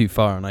arm went too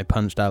far and I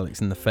punched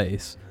Alex in the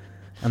face.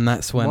 And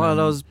that's when...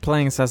 While I was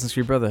playing Assassin's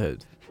Creed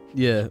Brotherhood?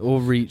 Yeah, or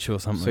Reach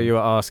or something. So you were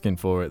asking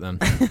for it then?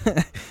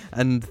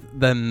 And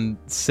then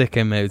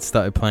Sicko Mode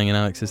started playing in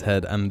Alex's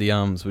head and the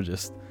arms were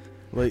just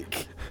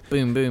like...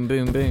 boom, boom,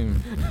 boom,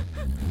 boom.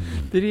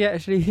 Did he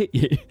actually hit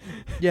you?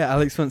 Yeah,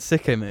 Alex went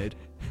Sicko Mode.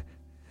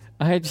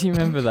 I actually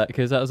remember that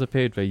because that was a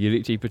period where you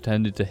literally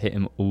pretended to hit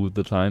him all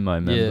the time, I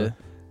remember. Yeah.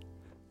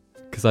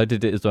 Because I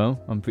did it as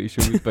well. I'm pretty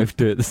sure we both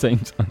do it at the same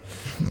time.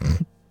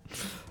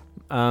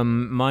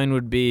 Mine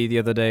would be the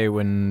other day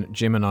when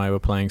Jim and I were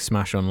playing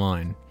Smash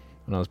Online,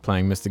 and I was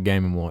playing Mr.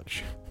 Game &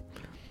 Watch,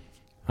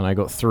 and I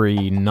got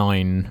 3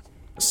 9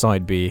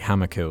 side B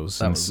hammer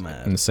kills in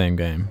the same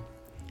game.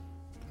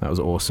 That was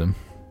awesome.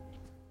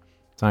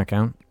 Does that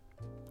count?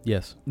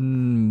 Yes.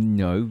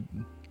 No.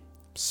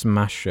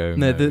 Smash Show.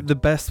 No, the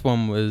best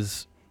one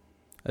was...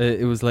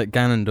 it was like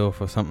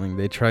Ganondorf or something.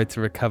 They tried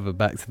to recover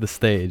back to the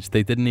stage.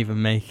 They didn't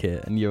even make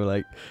it. And you were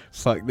like,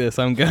 fuck this,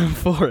 I'm going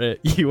for it.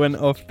 You went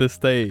off the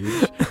stage,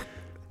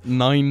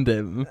 9'd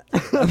him,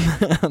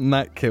 and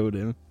that killed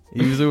him.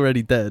 He was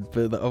already dead,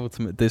 but the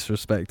ultimate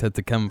disrespect had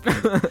to come from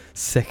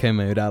Sicko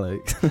Mode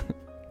Alex.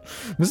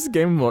 Mr.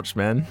 Game & Watch,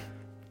 man.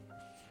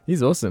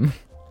 He's awesome.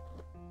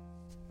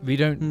 We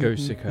don't go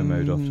Sicko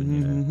Mode often,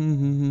 you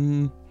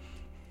know.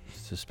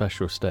 It's a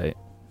special state.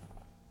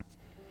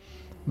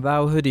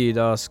 Val Hoodied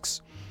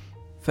asks,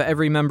 for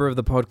every member of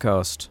the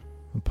podcast,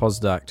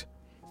 Posdact,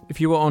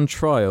 if you were on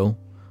trial,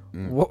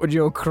 what would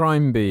your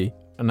crime be,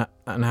 and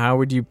how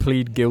would you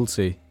plead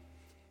guilty?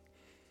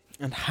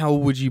 And how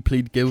would you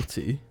plead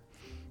guilty?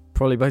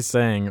 Probably by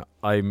saying,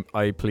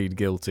 I plead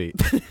guilty.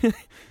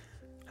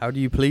 How do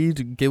you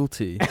plead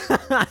guilty?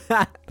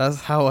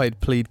 That's how I'd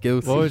plead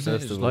guilty. What is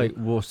it? Like,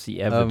 what's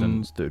the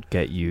evidence that would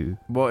get you?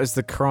 What is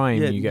the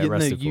crime you get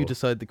arrested for? You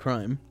decide the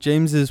crime.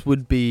 James's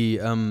would be...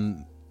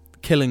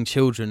 killing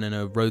children in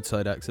a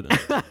roadside accident.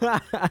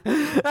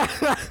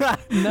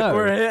 No.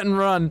 Or a hit and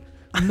run.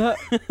 No.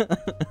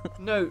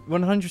 No,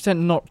 100%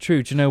 not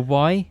true. Do you know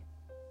why?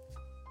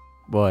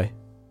 Why?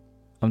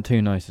 I'm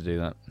too nice to do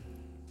that.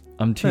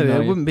 I'm too No,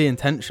 nice. it wouldn't be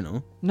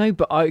intentional. No,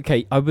 but I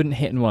wouldn't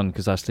hit and run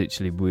because that's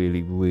literally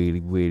really, really,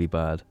 really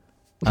bad.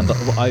 And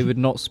I would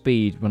not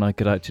speed when I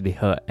could actually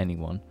hurt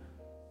anyone.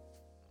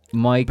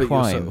 My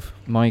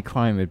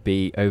crime would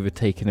be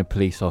overtaking a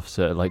police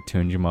officer at like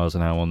 200 miles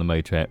an hour on the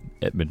motor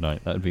at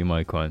midnight. That would be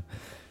my crime.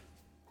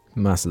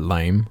 That's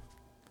lame.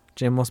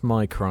 Jim, what's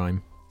my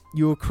crime?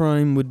 Your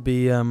crime would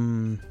be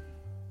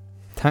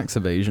tax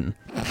evasion.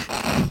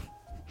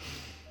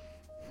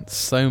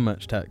 So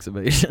much tax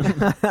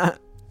evasion.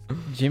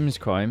 Jim's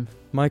crime?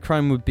 My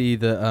crime would be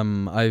that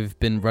I've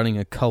been running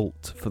a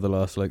cult for the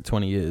last like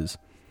 20 years.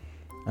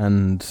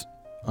 And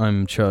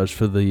I'm charged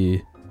for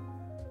the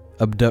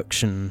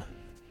abduction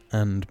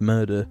and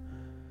murder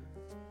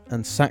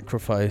and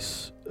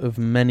sacrifice of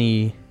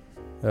many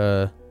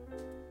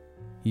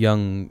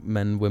young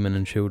men, women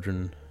and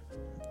children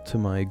to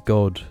my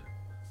god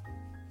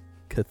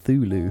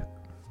Cthulhu.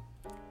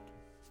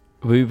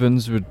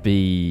 Reuben's would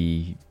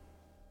be...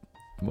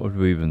 What would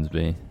Reuben's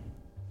be?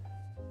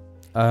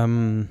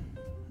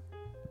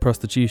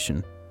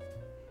 Prostitution.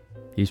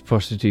 He's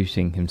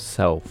prostituting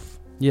himself.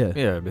 Yeah.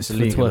 Yeah, but it's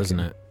illegal, isn't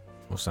it?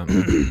 Or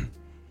something.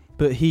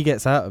 But he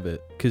gets out of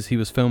it because he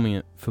was filming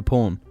it for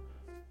porn.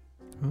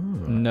 Oh.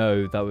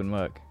 No, that wouldn't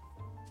work.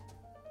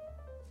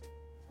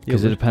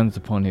 Because it depends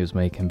upon who was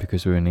making,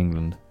 because we're in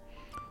England.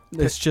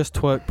 It's just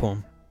twerk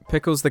porn.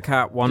 Pickles the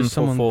Cat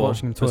 144.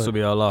 This will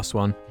be our last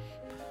one.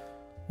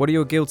 What are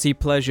your guilty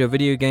pleasure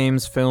video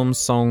games, films,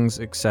 songs,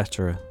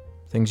 etc.?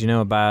 Things you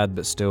know are bad,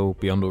 but still,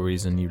 beyond all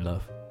reason, you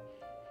love.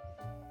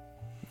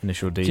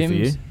 Initial D for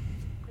you.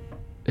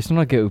 It's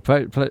not a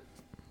guilty pleasure.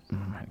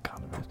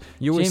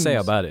 You always say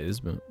how bad it is,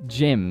 but...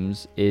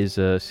 Jim's is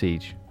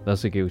Siege.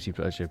 That's a guilty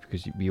pleasure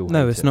because we all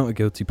No, hate it's it. not a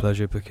guilty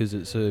pleasure because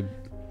it's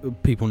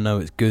people know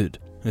it's good.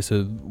 It's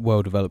a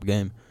well-developed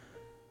game.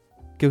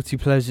 Guilty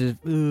pleasure,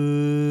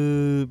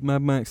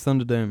 Mad Max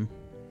Thunderdome.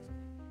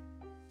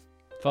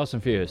 Fast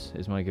and Furious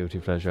is my guilty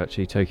pleasure,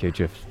 actually. Tokyo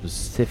Drift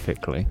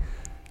specifically.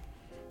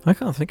 I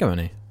can't think of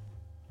any.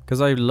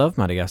 Because I love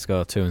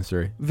Madagascar 2 and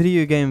 3.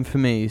 Video game for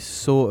me,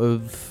 sort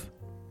of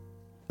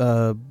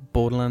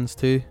Borderlands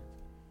 2.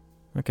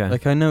 Okay.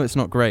 Like, I know it's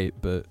not great,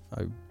 but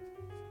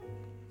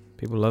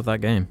people love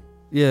that game.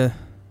 Yeah,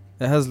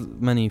 it has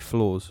many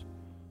flaws,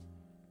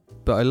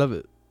 but I love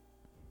it.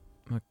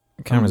 The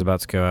camera's about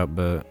to go out,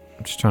 but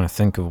I'm just trying to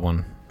think of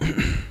one.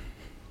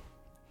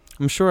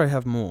 I'm sure I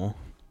have more.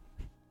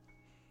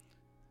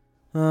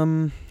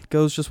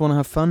 Girls Just Want to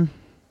Have Fun.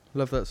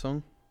 Love that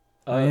song.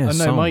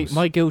 No,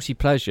 my guilty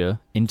pleasure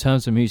in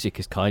terms of music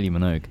is Kylie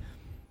Minogue.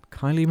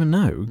 Kylie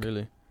Minogue?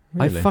 Really?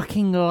 Really? I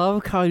fucking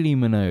love Kylie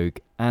Minogue,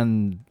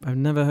 and I've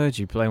never heard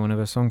you play one of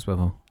her songs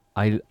before.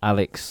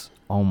 Alex,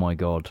 oh my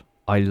god,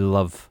 I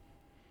love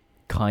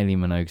Kylie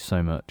Minogue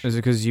so much. Is it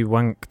because you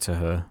wank to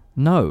her?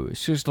 No,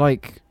 it's just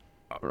like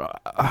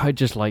I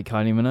just like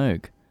Kylie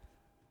Minogue.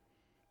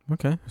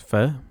 Okay,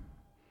 fair.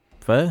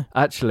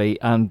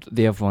 Actually, and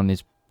the other one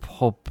is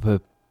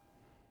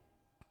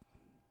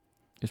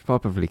it's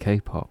probably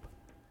K-pop.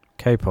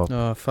 K-pop.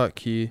 Oh,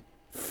 fuck you.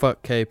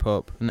 Fuck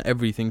K-pop and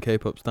everything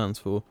K-pop stands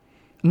for.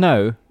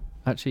 No,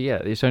 actually, yeah,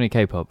 it's only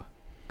K-pop.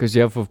 Because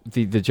the other,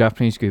 the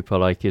Japanese group I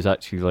like is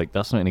actually like,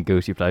 that's not any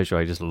guilty pleasure,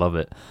 I just love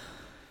it.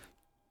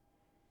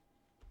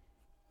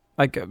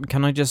 Like,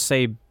 can I just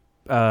say,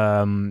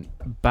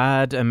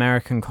 bad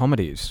American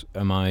comedies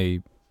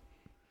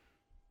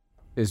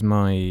is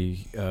my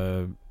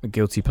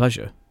guilty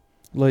pleasure.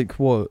 Like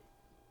what?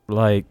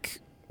 Like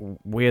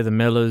We're the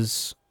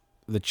Millers,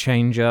 The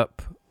Change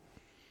Up.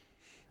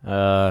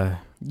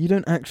 You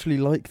don't actually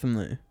like them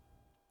though.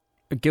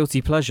 A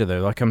guilty pleasure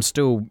though, like I'm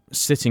still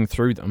sitting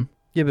through them.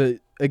 Yeah, but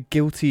a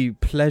guilty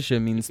pleasure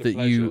means that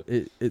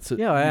it's a,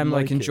 yeah, I am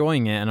like it.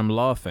 enjoying it and I'm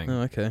laughing.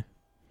 Oh, okay.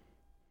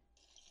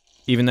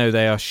 Even though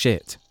they are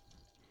shit.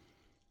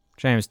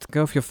 James,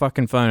 go off your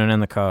fucking phone and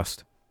end the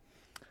cast.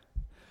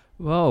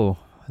 Well,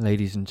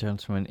 ladies and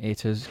gentlemen,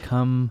 it has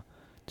come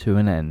to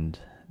an end.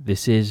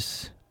 This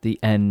is the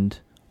end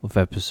of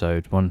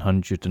episode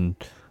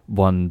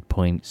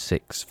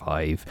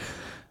 101.65.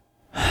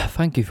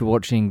 Thank you for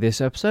watching this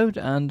episode,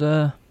 and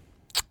I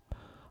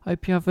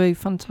hope you have a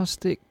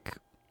fantastic...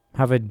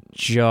 Have a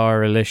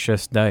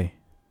jarlicious day.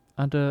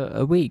 And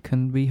a week,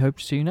 and we hope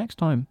to see you next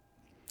time.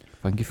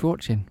 Thank you for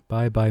watching.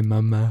 Bye-bye,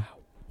 mama.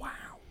 Wow.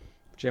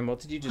 Jim, what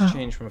did you just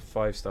change from a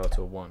 5-star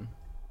to a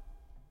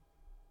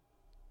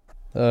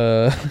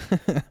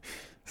 1?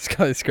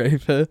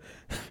 Skyscraper.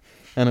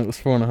 And it was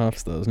 4.5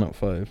 stars, not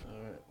 5.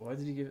 Why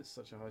did you give it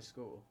such a high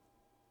score?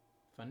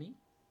 Funny?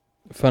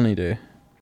 Funny, dude.